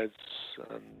Severed Heads,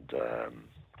 and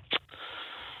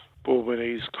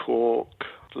Bournemese, Cork,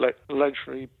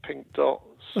 legendary Pink Dots.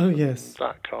 Oh, yes.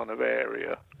 That kind of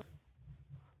area.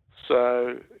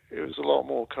 So it was a lot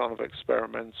more kind of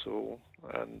experimental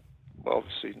and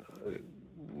obviously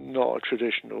not a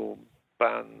traditional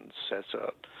band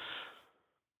setup.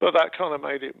 But that kind of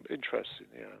made it interesting,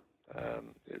 yeah.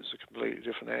 It was a completely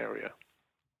different area.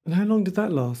 And how long did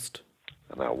that last?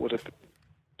 And that would have been...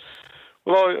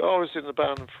 Well, I was in the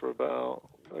band for about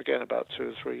 2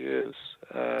 or 3 years.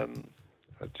 I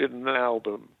did an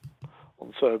album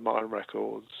on Third Mind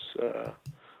Records,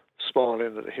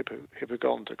 Smiling at the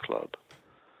Hippogonta Club.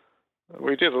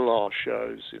 We did a lot of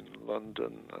shows in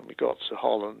London, and we got to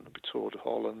Holland. We toured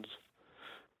Holland.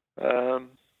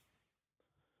 And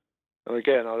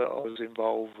again, I was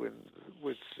involved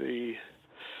with the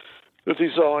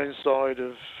design side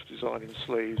of designing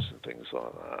sleeves and things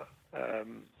like that.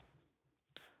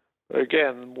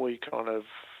 Again, we kind of,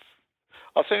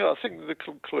 I think the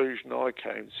conclusion I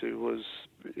came to was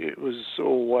it was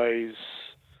always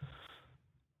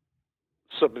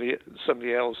somebody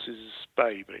else's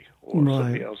baby or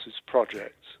somebody else's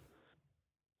project.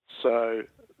 So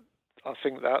I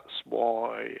think that's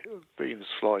why Venus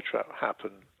Flytrap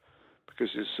happened, because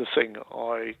it's the thing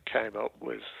I came up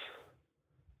with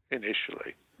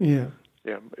initially. Yeah.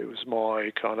 Yeah, it was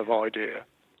my kind of idea,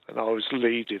 and I was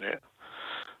leading it.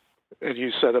 And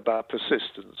you said about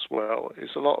persistence. Well,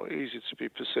 it's a lot easier to be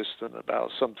persistent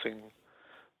about something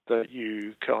that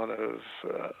you kind of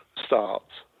start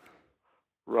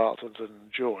rather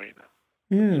than join.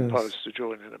 Yes. As opposed to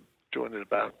joining a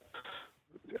band.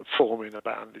 Forming a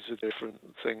band is a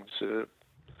different thing to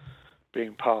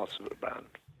being part of a band.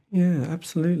 Yeah,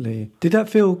 absolutely. Did that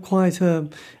feel quite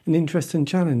an interesting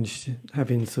challenge,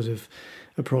 having sort of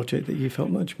a project that you felt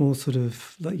much more sort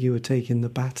of like you were taking the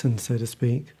baton, so to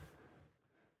speak?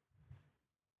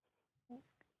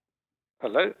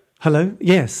 Hello? Hello?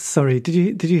 Yes, sorry. Did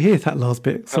you hear that last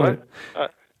bit? Sorry. Hello?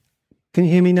 Can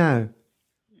you hear me now?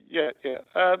 Yeah. Yeah,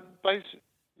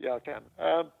 I can.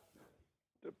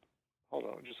 Hold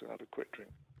on, I'm just going to have a quick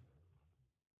drink.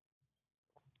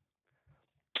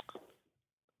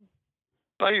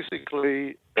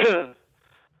 Basically,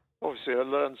 obviously, I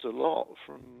learned a lot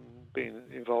from being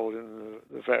involved in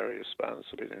the various bands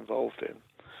I've been involved in.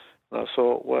 And I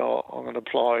thought, well, I'm going to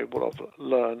apply what I've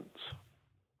learned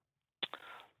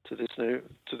to this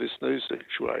new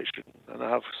situation and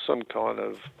have some kind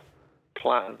of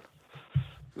plan.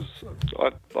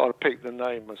 I picked the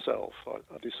name myself.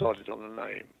 I decided on the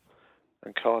name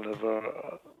and kind of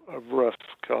a rough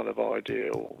kind of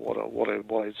idea of what I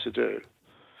wanted to do.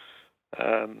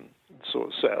 Sort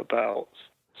of set about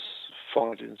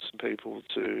finding some people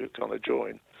to kind of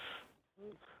join.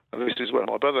 And this is where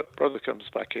my brother comes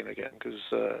back in again, because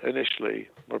initially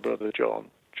my brother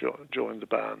John joined the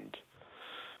band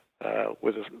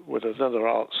with another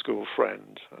art school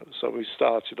friend. So we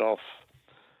started off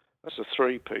as a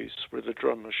three-piece with a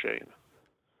drum machine,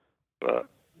 but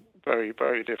very,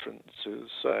 very different to,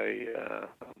 say,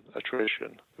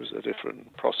 Attrition. It was a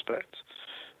different prospect.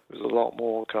 It was a lot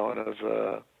more kind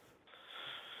of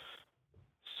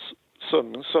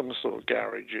some sort of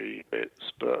garagey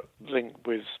bits, but linked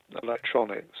with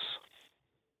electronics.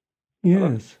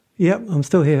 Yes. Yep, I'm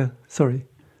still here. Sorry.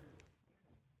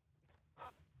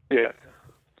 Yeah.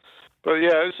 But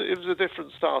yeah, it was a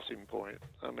different starting point.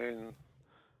 I mean,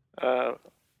 I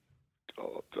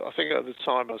think at the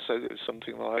time I said it was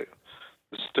something like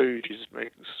the Stooges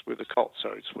mixed with the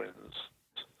Cocteau Twins.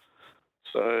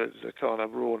 So the kind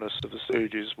of rawness of the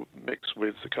Stooges mixed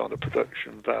with the kind of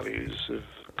production values of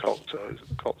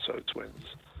Cocteau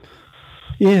Twins.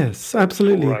 Yes,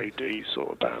 absolutely. 4AD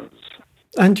sort of bands.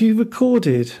 And you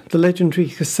recorded the legendary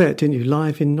cassette, didn't you,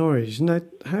 live in Norwich? Now,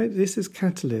 this is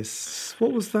Catalyst.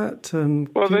 What was that?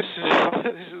 Well, this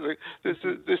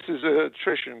is a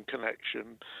Attrition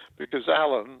connection, because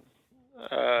Alan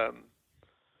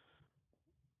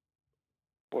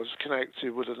was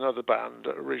connected with another band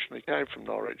that originally came from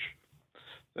Norwich.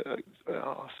 I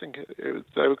think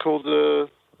they were called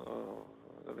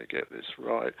let me get this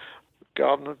right,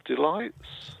 Garden of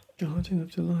Delights. Garden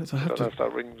of Delights. I don't know if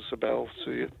that rings a bell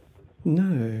to you.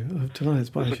 No, of Delights.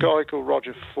 There's a guy called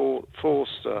Roger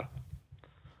Forster.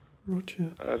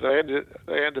 Roger.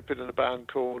 They end up in a band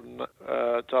called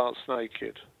Dance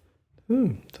Naked.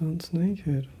 Oh, Dance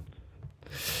Naked.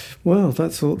 Well,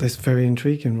 that's very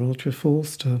intriguing. Roger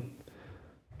Forster.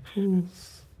 Yeah.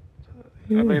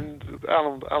 I mean,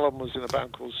 Alan was in a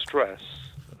band called Stress,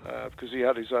 because he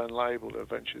had his own label,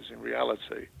 Adventures in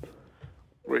Reality,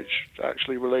 which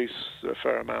actually released a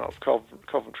fair amount of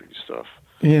Coventry stuff.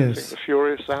 Yes. I think the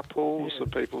Furious Apples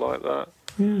and people like that.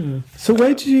 Yeah. So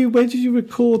where did you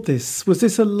record this? Was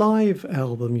this a live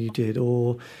album you did,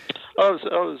 or? I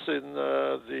was in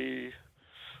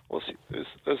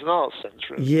there's an art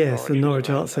centre in Yes, the Norwich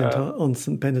isn't Art Centre on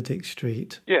St Benedict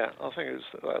Street. Yeah, I think it's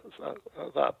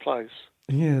that place.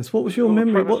 Yes. What was your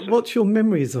memory? What's your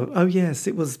memories of? Oh, yes,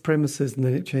 it was premises, and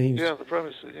then it changed. Yeah, the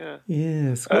premises. Yeah.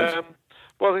 Yes.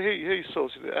 Well, he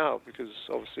sorted it out because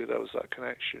obviously there was that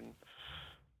connection.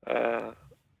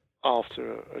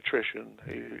 After attrition,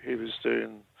 he was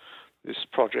doing this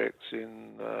project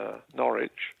in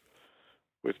Norwich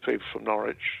with people from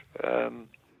Norwich.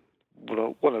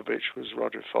 One of which was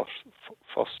Roger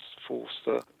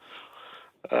Forster.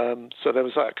 So there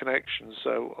was that connection.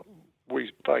 So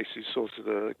we basically sorted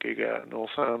a gig out in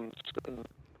Northampton,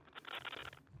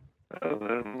 and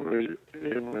then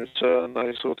in return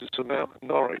they sorted some out in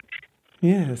Norwich.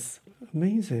 Yes,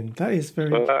 amazing. That is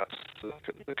very. So that's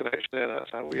the connection there.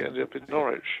 That's how we ended up in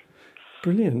Norwich.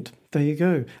 Brilliant. There you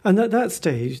go. And at that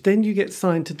stage, then you get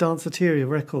signed to Danceteria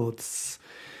Records,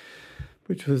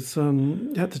 which was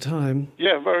at the time.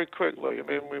 Yeah, very quickly. I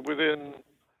mean,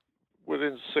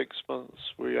 within 6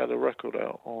 months, we had a record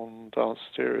out on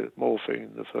Danceteria,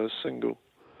 Morphine, the first single.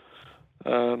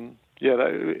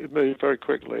 It moved very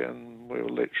quickly, and we were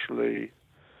literally,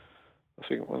 I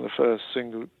think when the first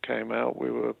single came out, we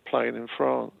were playing in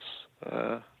France.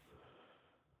 So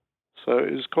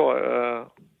it was quite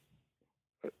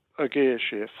a gear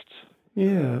shift.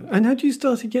 Yeah. And had you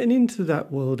started getting into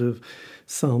that world of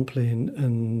sampling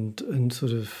and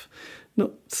sort of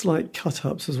not slight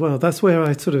cut-ups as well? That's where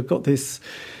I sort of got this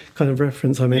kind of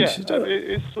reference I mentioned. Yeah,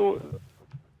 it's sort of,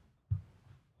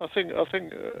 I think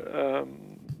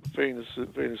Venus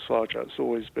Flytrap's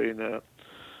always been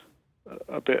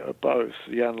a bit of both,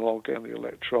 the analog and the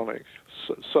electronic.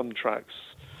 Some tracks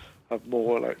have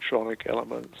more electronic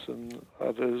elements and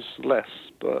others less,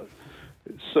 but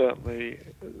it's certainly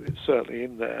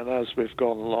in there. And as we've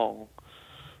gone along,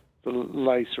 the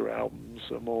later albums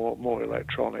are more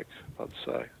electronic, I'd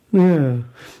say. Yeah.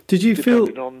 Did you feel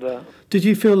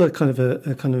a kind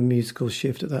of musical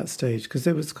shift at that stage? Because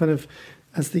there was kind of,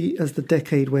 as the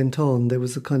decade went on, there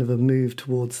was a kind of a move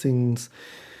towards things.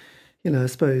 You know, I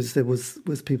suppose there was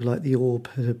people like the Orb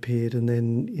had appeared, and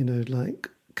then, you know, like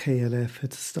KLF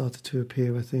had started to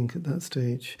appear, I think, at that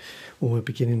stage, or were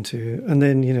beginning to. And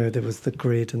then, you know, there was the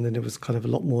Grid, and then there was kind of a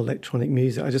lot more electronic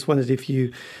music. I just wondered if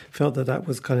you felt that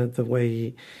was kind of the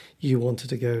way you wanted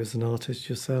to go as an artist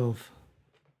yourself.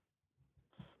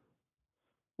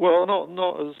 Well,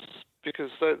 not as,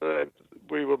 because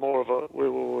we were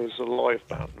always a live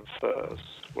band first,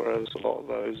 whereas a lot of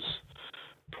those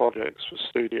projects were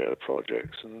studio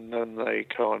projects, and then they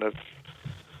kind of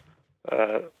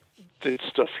did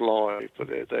stuff live, but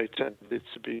they tended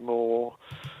to be more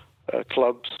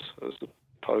clubs as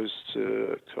opposed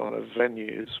to kind of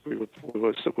venues. We were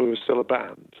still a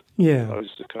band. Yeah.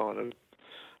 Opposed to kind of,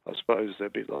 I suppose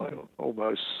they'd be like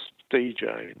almost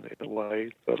DJing in a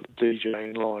way, but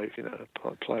DJing live, you know,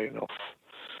 playing off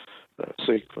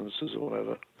sequences or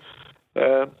whatever.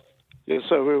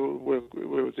 So we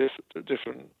were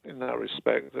different in that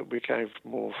respect, that we came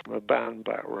more from a band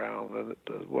background, and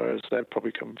whereas they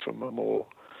probably come from a more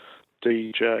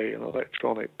DJ and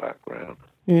electronic background.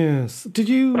 Yes. Did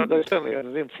you? But they certainly had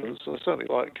an influence. I certainly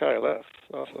like KLF.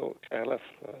 I thought KLF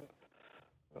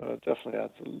definitely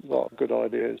had a lot of good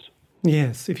ideas.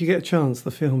 Yes. If you get a chance,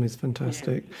 the film is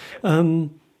fantastic. Yeah.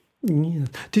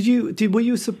 Were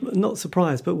you not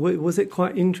surprised, but was it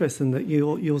quite interesting that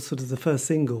you're sort of the first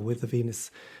single with the Venus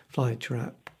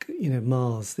Flytrap, you know,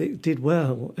 Mars? It did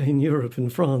well in Europe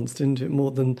and France, didn't it,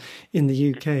 more than in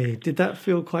the UK? Did that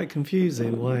feel quite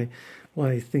confusing?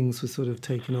 Why things were sort of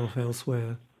taken off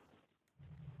elsewhere?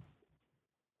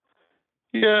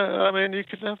 Yeah, I mean, you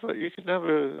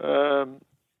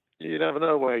never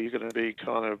know where you're going to be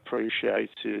kind of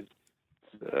appreciated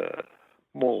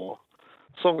more.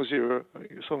 As long as you're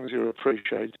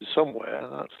appreciated somewhere,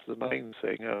 that's the main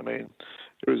thing. I mean,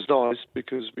 it was nice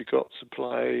because we got to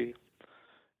play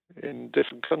in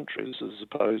different countries as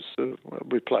opposed to,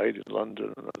 we played in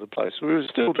London and other places. We were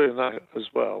still doing that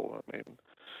as well. I mean,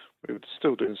 we were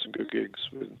still doing some good gigs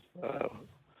with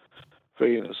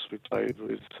Venus. We played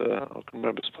with, I can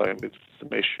remember us playing with The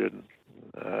Mission,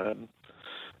 and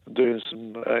doing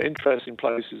some interesting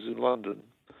places in London,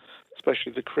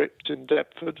 especially the Crypt in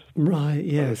Deptford. Right,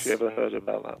 yes. If you ever heard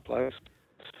about that place.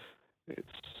 It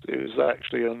was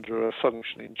actually under a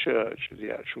functioning church,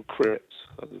 the actual crypt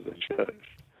under the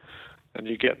church. And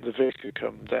you get the vicar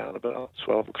come down about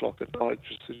 12 o'clock at night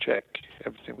just to check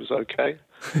everything was okay.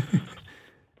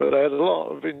 But they had a lot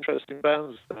of interesting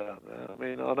bands down there. I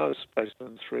mean, I know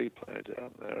Spaceman 3 played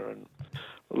down there, and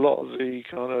a lot of the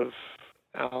kind of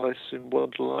Alice in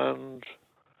Wonderland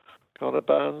kind of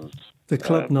bands. The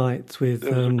club nights with...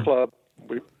 There was a club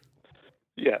with...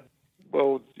 Yeah.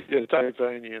 Well, yeah, Dave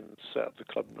Vanian set up the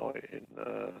club night in...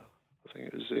 I think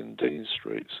it was in Dean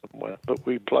Street somewhere, but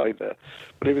we played there.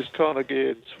 But it was kind of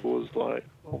geared towards like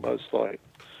almost like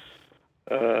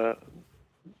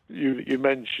you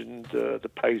mentioned the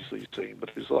Paisley scene,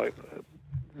 but it's like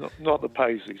not the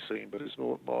Paisley scene, but it's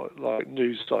more like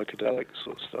new psychedelic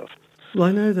sort of stuff. Well,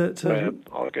 I know that. I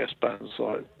guess bands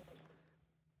like.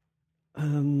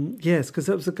 Yes, because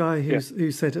that was the guy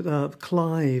who set it up,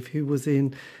 Clive, who was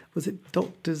in. Was it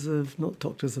not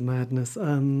Doctors of Madness?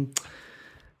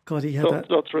 God, he had that.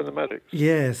 Doctor and the Medics.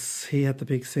 Yes, he had the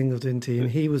big single, didn't he? And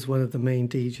he was one of the main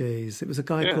DJs. It was a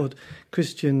guy called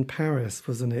Christian Paris,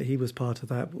 wasn't it? He was part of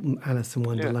that Alice in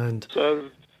Wonderland. Yeah.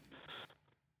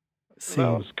 So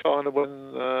that was kind of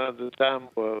when the Dam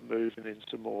were moving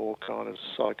into more kind of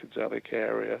psychedelic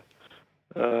area.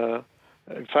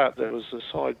 In fact, there was a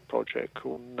side project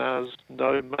called Naz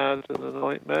Nomad and the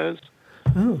Nightmares,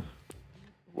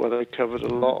 where they covered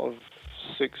a lot of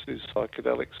 60s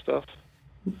psychedelic stuff.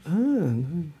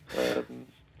 So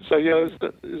yeah,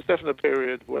 there's definitely a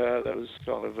period where there was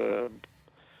kind of a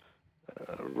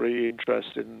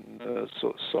re-interest in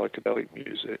sort of psychedelic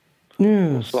music,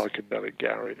 or psychedelic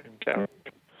garage.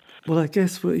 Well, I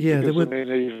guess there were.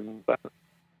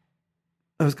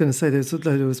 I was going to say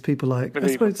there was people like I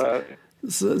suppose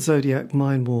Zodiac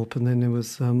Mind Warp, and then there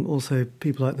was also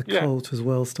people like the Cult as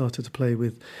well started to play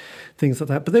with things like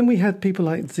that. But then we had people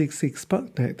like Zig Zig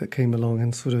Sputnik that came along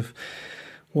and sort of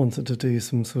wanted to do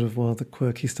some sort of rather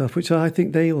quirky stuff, which I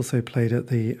think they also played at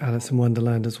the Alice in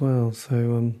Wonderland as well.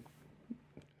 So,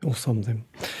 or something.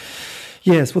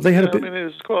 Yes, well, they had a bit. I mean, it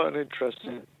was quite an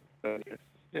interesting.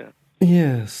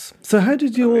 Yes. So, how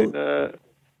did you all?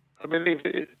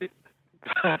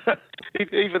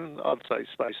 Even I'd say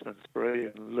Spaceman 3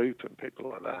 and Loop and people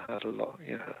like that had a lot.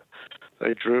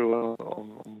 They drew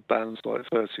on bands like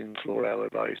 13 Floor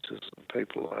Elevators and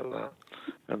people like that,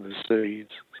 and the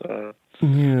Seeds. So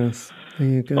yes, there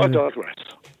you go. I digress.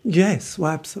 Yes,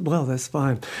 well, that's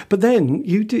fine. But then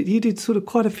you did sort of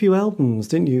quite a few albums,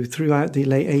 didn't you, throughout the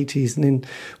late 80s and then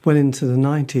went into the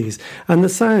 90s. And the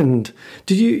sound,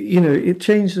 did it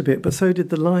changed a bit, but so did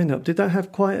the lineup. Did that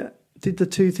have did the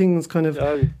two things kind of...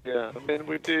 Oh, yeah. I mean, I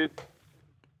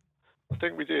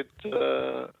think we did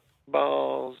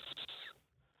Mars,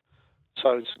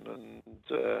 Totem and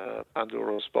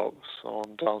Pandora's Box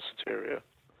on Danceteria.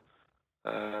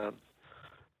 But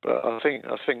I think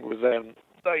with them,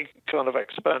 they kind of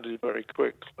expanded very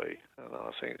quickly, and I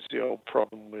think it's the old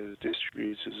problem with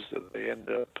distributors that they end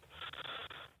up,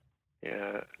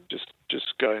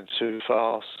 just going too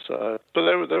fast. But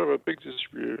they were a big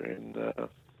distributor in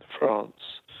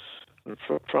France, and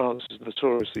France is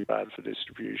notoriously bad for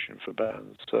distribution for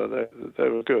bands, so they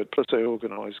were good. Plus, they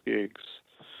organised gigs.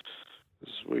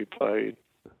 We played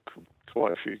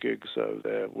quite a few gigs over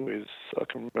there with. I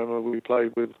can remember we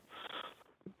played with,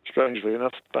 strangely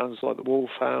enough, bands like the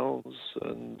Wolfhounds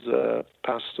and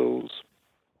Pastels.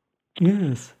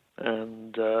 Yes.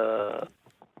 And I'm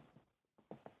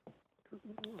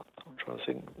trying to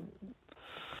think.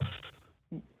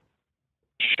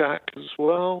 Shack as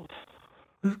well.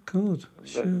 Oh God,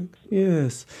 Shack.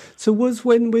 Yes. So with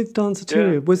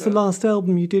Danceteria, was the last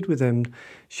album you did with them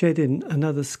Shedding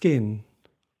Another Skin?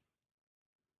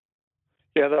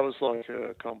 Yeah, that was like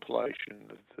a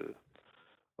compilation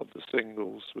of the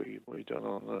singles we done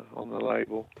on the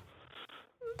label.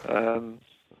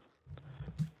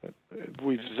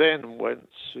 We then went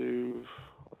to,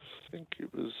 I think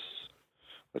it was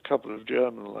a couple of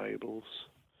German labels.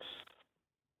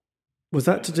 Was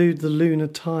that to do the Lunar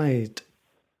Tide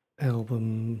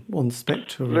album on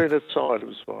Spectre? Lunar Tide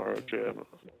was via German.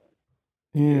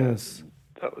 Yes. Yeah,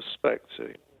 that was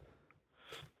Spectre.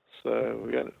 So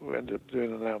we ended up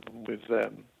doing an album with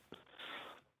them.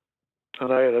 And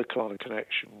they had a kind of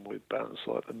connection with bands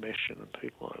like The Mission and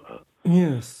people like that.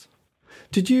 Yes.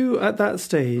 Did you, at that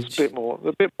stage... It's a bit more...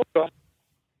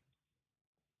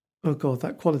 Oh, God,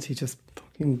 that quality just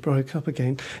fucking broke up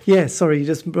again. Yeah, sorry, you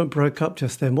just broke up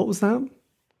just then. What was that?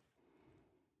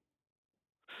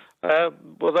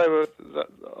 Well, they were...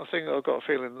 I think I got a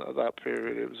feeling that at that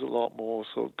period it was a lot more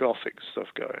sort of gothic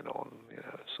stuff going on,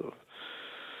 sort of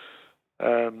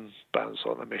bands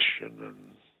like The Mission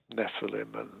and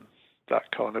Nephilim and that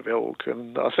kind of ilk.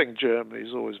 And I think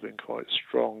Germany's always been quite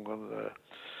strong on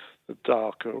the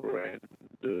darker end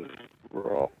of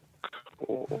rock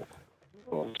or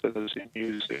alternative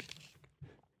music.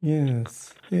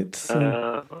 Yes, it's...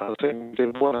 I think we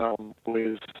did one album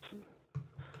with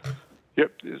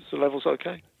Yep, is the levels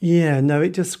okay? Yeah, no,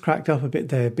 it just cracked up a bit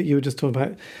there, but you were just talking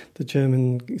about the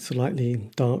German slightly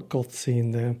dark goth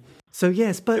scene there. So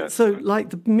yes, but Yeah. so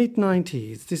like the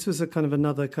mid-90s, this was a kind of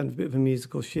another kind of bit of a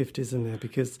musical shift, isn't there?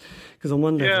 Because on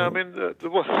one level... Yeah, I mean,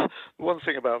 the one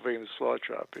thing about Venus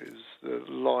Flytrap is the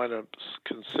lineups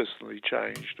consistently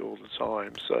changed all the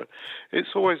time. So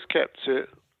it's always kept it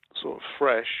sort of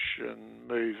fresh and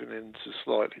moving into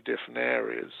slightly different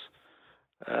areas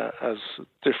as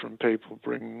different people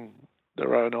bring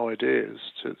their own ideas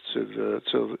to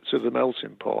the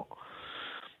melting pot.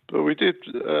 But we did,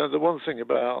 the one thing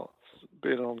about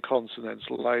being on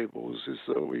continental labels is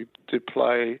that we did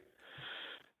play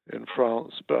in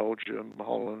France, Belgium,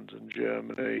 Holland, and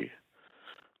Germany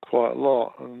quite a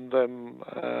lot. And then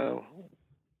I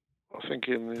think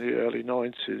in the early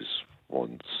 90s,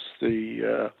 once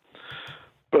the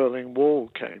Berlin Wall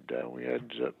came down, we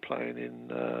ended up playing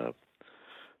in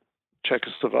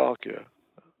Czechoslovakia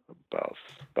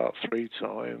about 3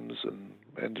 times, and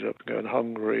ended up going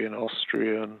Hungary and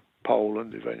Austria and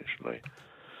Poland eventually.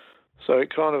 So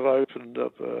it kind of opened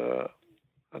up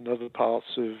another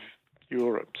parts of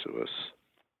Europe to us.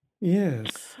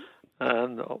 Yes.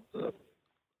 And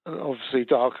obviously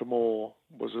Darker Moor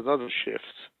was another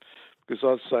shift, because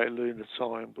I'd say Lunar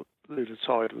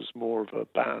Tide was more of a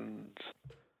band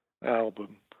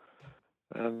album,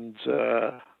 and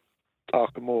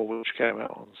Darker Moor, which came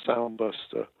out on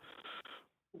Soundbuster,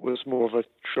 was more of a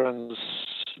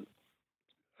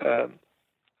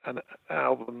an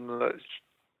album that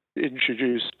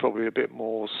introduced probably a bit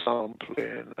more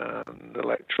sampling and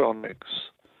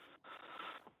electronics.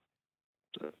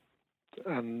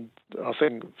 And I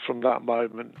think from that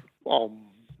moment on,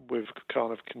 we've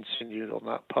kind of continued on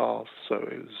that path. So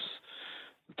it was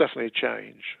definitely a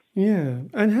change. Yeah.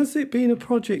 And has it been a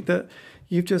project that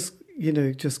you've just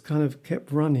kind of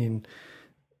kept running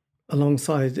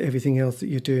alongside everything else that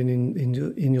you're doing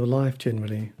in your life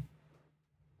generally?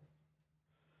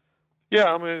 Yeah,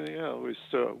 I mean,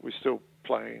 we're still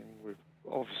playing with,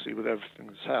 obviously, with everything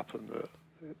that's happened.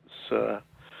 It's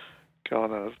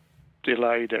kind of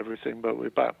delayed everything, but we're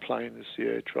back playing this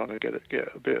year, trying to get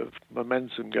a bit of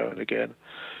momentum going again.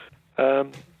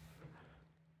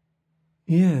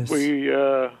 Yes. We,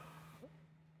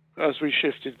 as we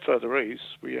shifted further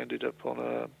east, we ended up on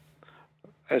a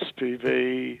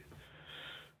SPV,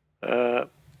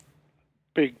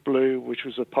 Big Blue, which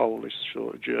was a Polish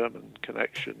sort of German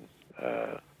connection,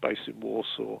 based in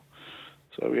Warsaw.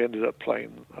 So we ended up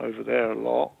playing over there a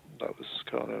lot. That was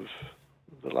kind of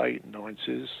the late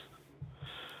 90s.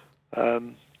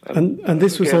 And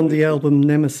this was on the album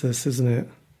Nemesis, isn't it?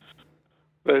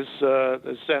 There's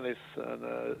Zenith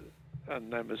and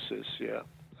Nemesis, yeah.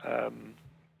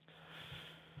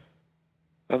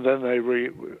 And then I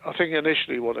think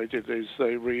initially what they did is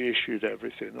they reissued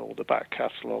everything, all the back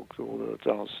catalogue, all the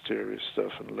Danceteria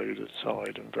stuff and Lunar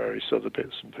Tide and various other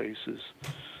bits and pieces.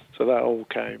 So that all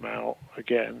came out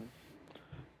again.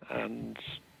 And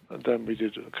then we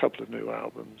did a couple of new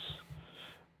albums.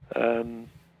 And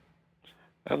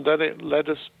then it led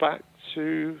us back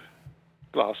to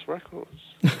Glass Records,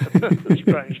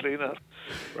 strangely enough,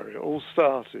 where it all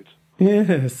started.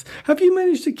 Yes. Have you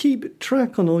managed to keep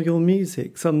track on all your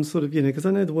music? Some sort of, because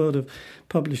I know the world of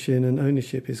publishing and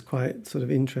ownership is quite sort of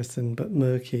interesting but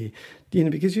murky,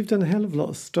 because you've done a hell of a lot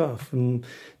of stuff and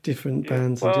different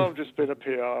bands. Well, I've just been a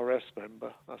PRS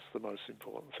member. That's the most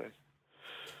important thing.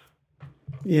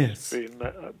 Yes.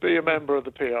 Be a member of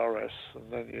the PRS,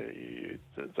 and then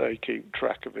they keep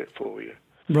track of it for you.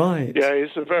 Right. Yeah,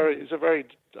 it's a very it's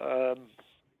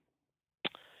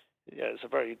a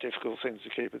very difficult thing to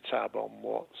keep a tab on.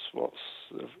 What's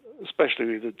especially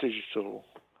with the digital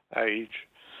age,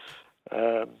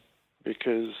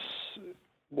 because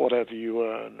whatever you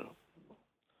earn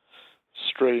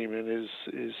streaming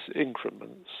is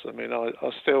increments. I mean, I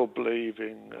still believe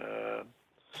in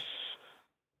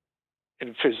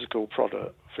physical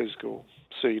product, physical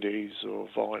CDs or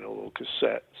vinyl or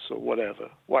cassettes or whatever,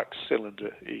 wax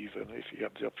cylinder even, if you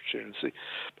have the opportunity.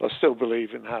 But I still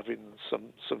believe in having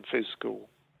some physical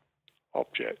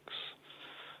objects.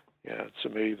 Yeah, to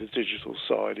me, the digital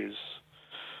side it's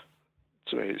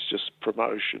just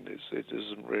promotion. It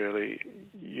isn't really,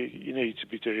 you need to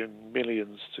be doing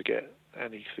millions to get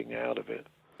anything out of it.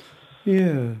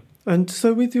 Yeah. And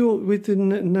so with the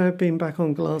now being back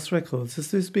on Glass Records,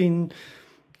 has this been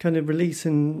kind of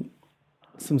releasing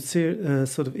some sort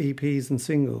of EPs and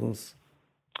singles?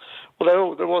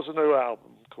 Well, there was a new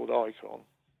album called Icon,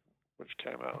 which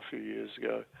came out a few years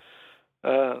ago.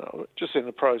 Just in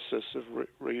the process of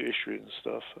reissuing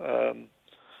stuff.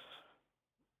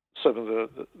 some of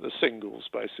the singles,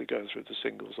 basically going through the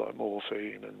singles like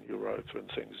Morphine and Europa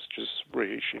and things, just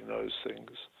reissuing those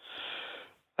things.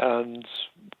 And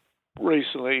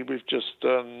recently we've just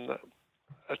done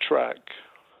a track,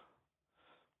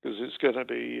 because it's going to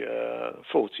be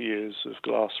 40 years of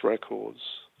Glass Records.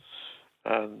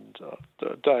 And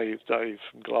Dave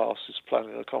from Glass is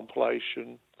planning a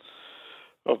compilation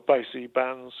of basically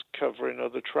bands covering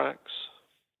other tracks.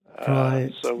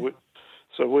 Right. So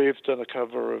we've done a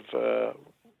cover of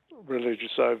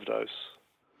Religious Overdose,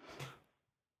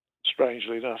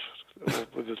 strangely enough,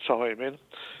 with the timing.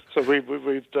 So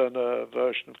we've done a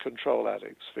version of Control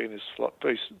Addicts, Venus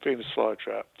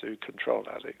Flytrap do Control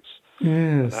Addicts.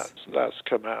 Yes. And that's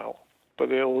come out.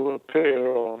 But it'll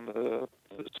appear on the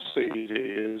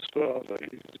CD as well that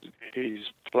he's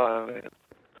planning,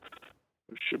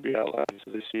 which should be out later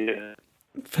this year.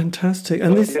 Fantastic.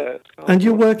 And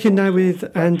you're working now with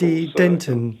Andy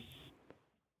Denton.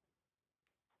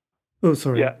 Oh,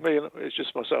 sorry. Yeah, it's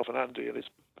just myself and Andy, and it's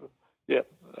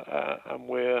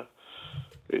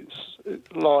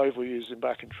live. We're using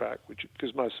backing track,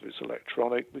 because most of it's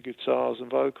electronic, the guitars and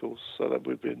vocals. So that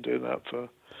we've been doing that for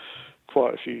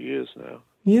quite a few years now.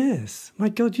 Yes, my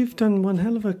God, you've done one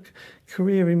hell of a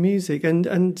career in music,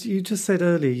 and you just said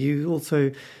earlier you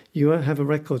have a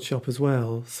record shop as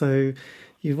well. So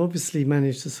you've obviously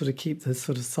managed to sort of keep the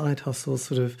sort of side hustle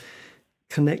sort of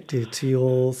connected to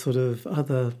your sort of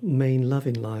other main love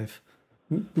in life.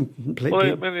 Well,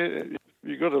 I mean,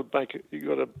 you got to make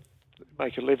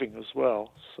a living as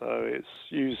well. So it's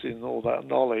using all that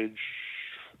knowledge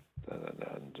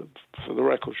and for the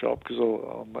record shop, because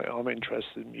I'm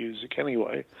interested in music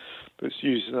anyway. But it's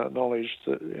using that knowledge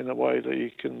in a way that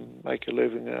you can make a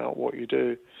living out what you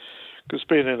do. Because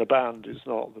being in a band is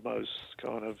not the most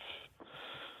kind of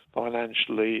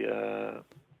financially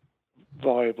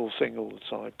viable thing all the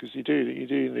time, because you do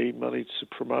need money to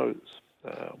promote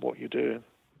what you're doing.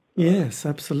 Yes,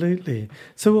 absolutely.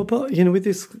 So, about, with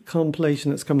this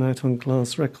compilation that's coming out on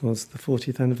Glass Records, the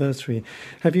 40th anniversary,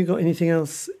 have you got anything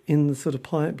else in the sort of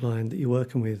pipeline that you're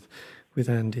working with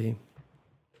Andy?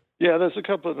 Yeah, there's a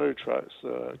couple of new tracks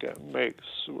that get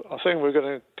mixed. I think we're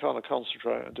going to kind of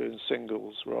concentrate on doing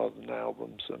singles rather than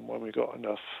albums, and when we've got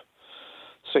enough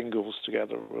singles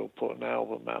together, we'll put an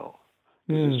album out.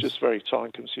 Yes. It's just very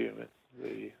time-consuming,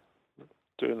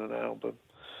 doing an album.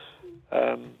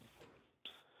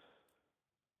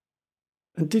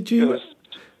 And did you?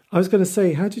 I was going to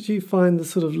say, how did you find the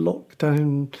sort of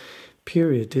lockdown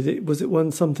period? Was it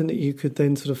something that you could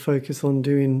then sort of focus on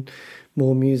doing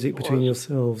more music between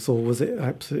yourselves, or was it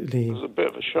absolutely? It was a bit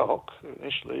of a shock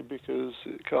initially, because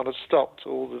it kind of stopped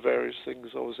all the various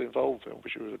things I was involved in,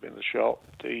 which would have been the shop,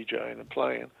 DJing and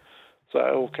playing. So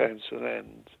it all came to an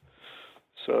end.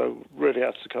 So really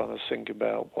had to kind of think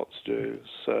about what to do.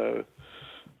 So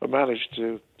I managed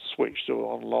to switch to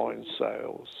online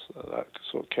sales. That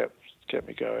sort of kept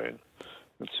me going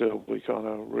until we kind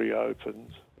of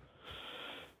reopened.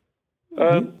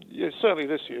 Yeah, certainly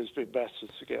this year has been better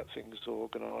to get things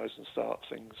organised and start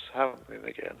things happening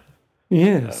again.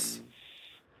 Yes.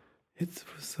 It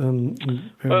was.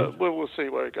 We'll see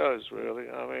where it goes, really.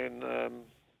 I mean,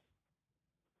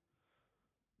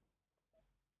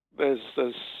 there's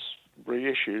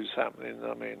reissues happening.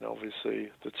 I mean,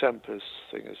 obviously the Tempest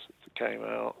thing came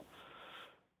out,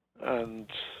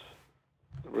 and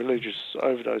the Religious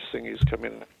Overdose thing is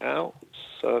coming out,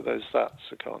 so there's that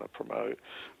to kind of promote.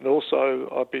 And also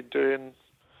I've been doing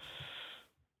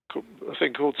a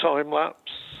thing called Time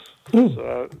Lapse.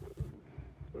 So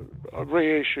I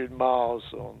reissued Mars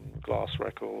on Glass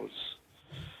Records,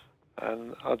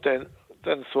 and I then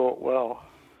thought, well,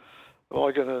 am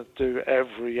I going to do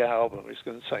every album? It's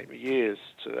going to take me years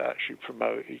to actually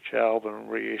promote each album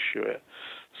and reissue it.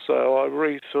 So I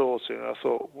rethought it, and I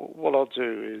thought, what I'll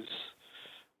do is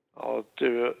I'll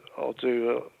do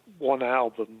one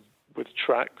album with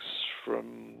tracks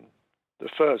from the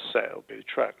first set. It'll be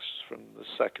tracks from the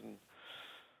second,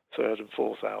 third, and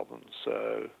fourth albums.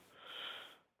 So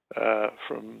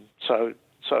from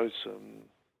Totem,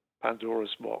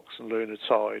 Pandora's Box, and Lunar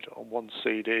Tide on one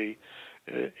CD,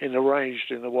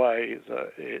 arranged in a way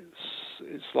that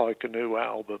it's like a new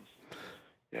album.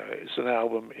 It's an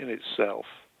album in itself.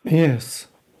 Yes.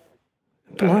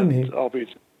 Blimey. And I'll be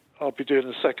doing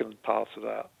the second part of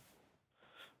that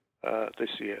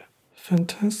this year.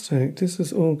 Fantastic. This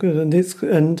is all good.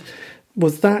 And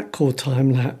was that called Time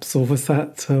Lapse, or was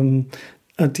that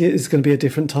is going to be a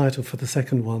different title for the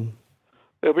second one?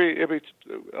 It'll be. I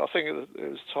think it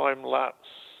was Time Lapse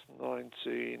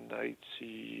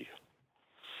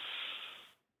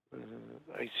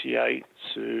 1988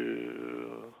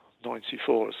 to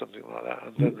 94 or something like that,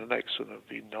 and then the next one would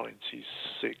be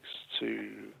 96 to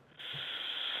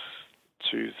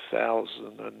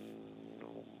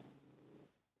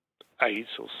 2008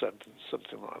 or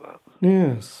something like that.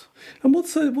 Yes. And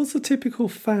what's a typical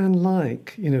fan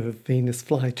like, of Venus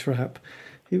Flytrap?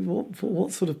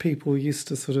 What sort of people used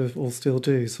to sort of, or still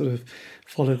do, sort of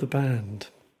follow the band?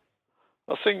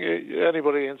 I think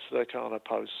anybody into that kind of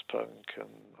post-punk and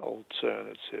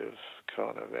alternative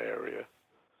kind of area.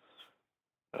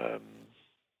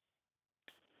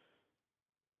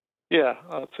 Yeah,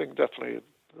 I think definitely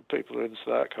the people into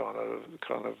that kind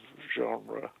of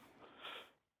genre.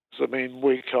 So, I mean,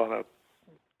 we kind of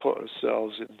put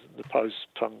ourselves in the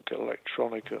post-punk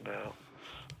electronica now.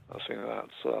 I think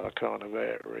that's our kind of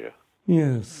area.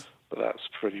 Yes. But that's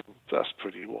pretty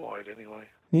wide anyway.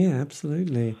 Yeah,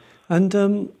 absolutely. And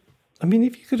I mean,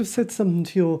 if you could have said something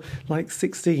to your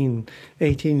 16,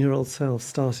 18-year-old self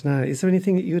starting out, is there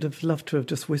anything that you would have loved to have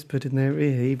just whispered in their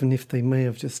ear, even if they may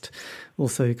have just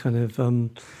also kind of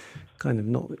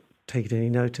not taken any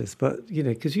notice? But,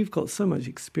 because you've got so much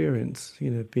experience,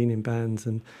 being in bands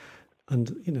and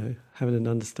having an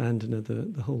understanding of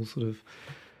the whole sort of,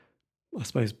 I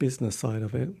suppose, business side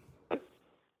of it.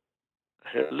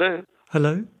 Hello?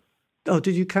 Hello? Oh,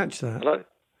 did you catch that? Hello?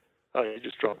 Oh, you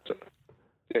just dropped it.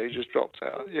 Yeah, you just dropped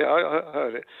out. Yeah, I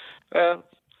heard it. I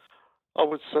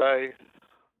would say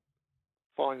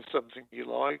find something you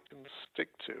like and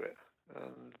stick to it,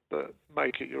 but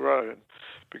make it your own.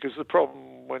 Because the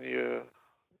problem when you're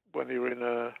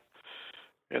in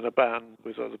a band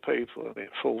with other people and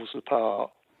it falls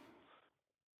apart,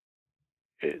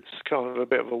 it's kind of a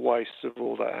bit of a waste of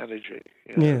all that energy.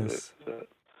 Yes. That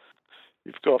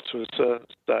you've got to a certain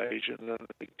stage and then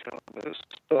it kind of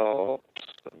stops.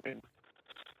 I mean,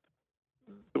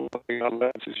 the one thing I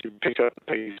learned is you pick up the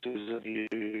pieces and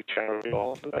you carry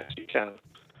on the best you can.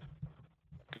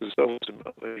 Because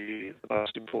ultimately, the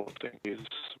most important thing is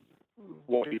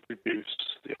what you produce,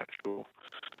 the actual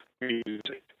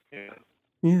music.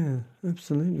 Yeah,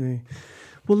 absolutely.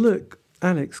 Well, look,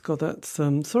 Alex, God, that's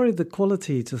sorry, the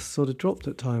quality just sort of dropped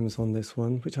at times on this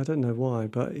one, which I don't know why,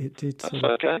 but it did. That's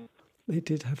okay. It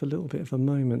did have a little bit of a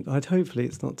moment. Hopefully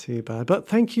it's not too bad. But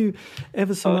thank you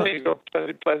ever so much. You've got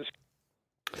plenty.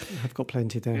 I've got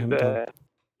plenty there, haven't I?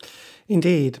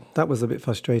 Indeed, that was a bit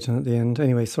frustrating at the end.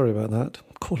 Anyway, sorry about that.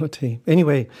 Quality.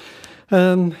 Anyway,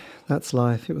 that's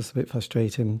life. It was a bit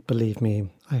frustrating. Believe me,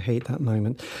 I hate that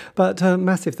moment. But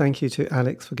massive thank you to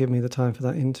Alex for giving me the time for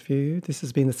that interview. This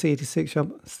has been the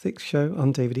C86 show.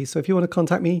 I'm David E. So if you want to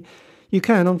contact me, you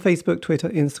can on Facebook, Twitter,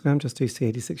 Instagram, just do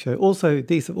C86 show. Also,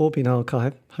 these have all been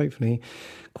archived. Hopefully,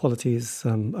 quality is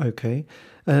okay.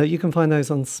 You can find those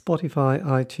on Spotify,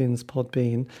 iTunes,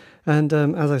 Podbean. And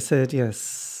as I said,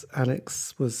 yes,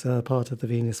 Alex was part of the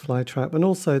Venus Flytrap and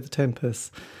also the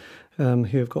Tempest, who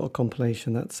have got a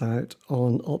compilation that's out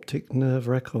on Optic Nerve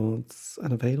Records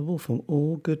and available from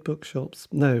all good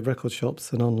record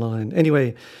shops and online.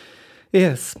 Anyway,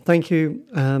 yes, thank you.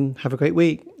 Have a great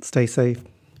week. Stay safe.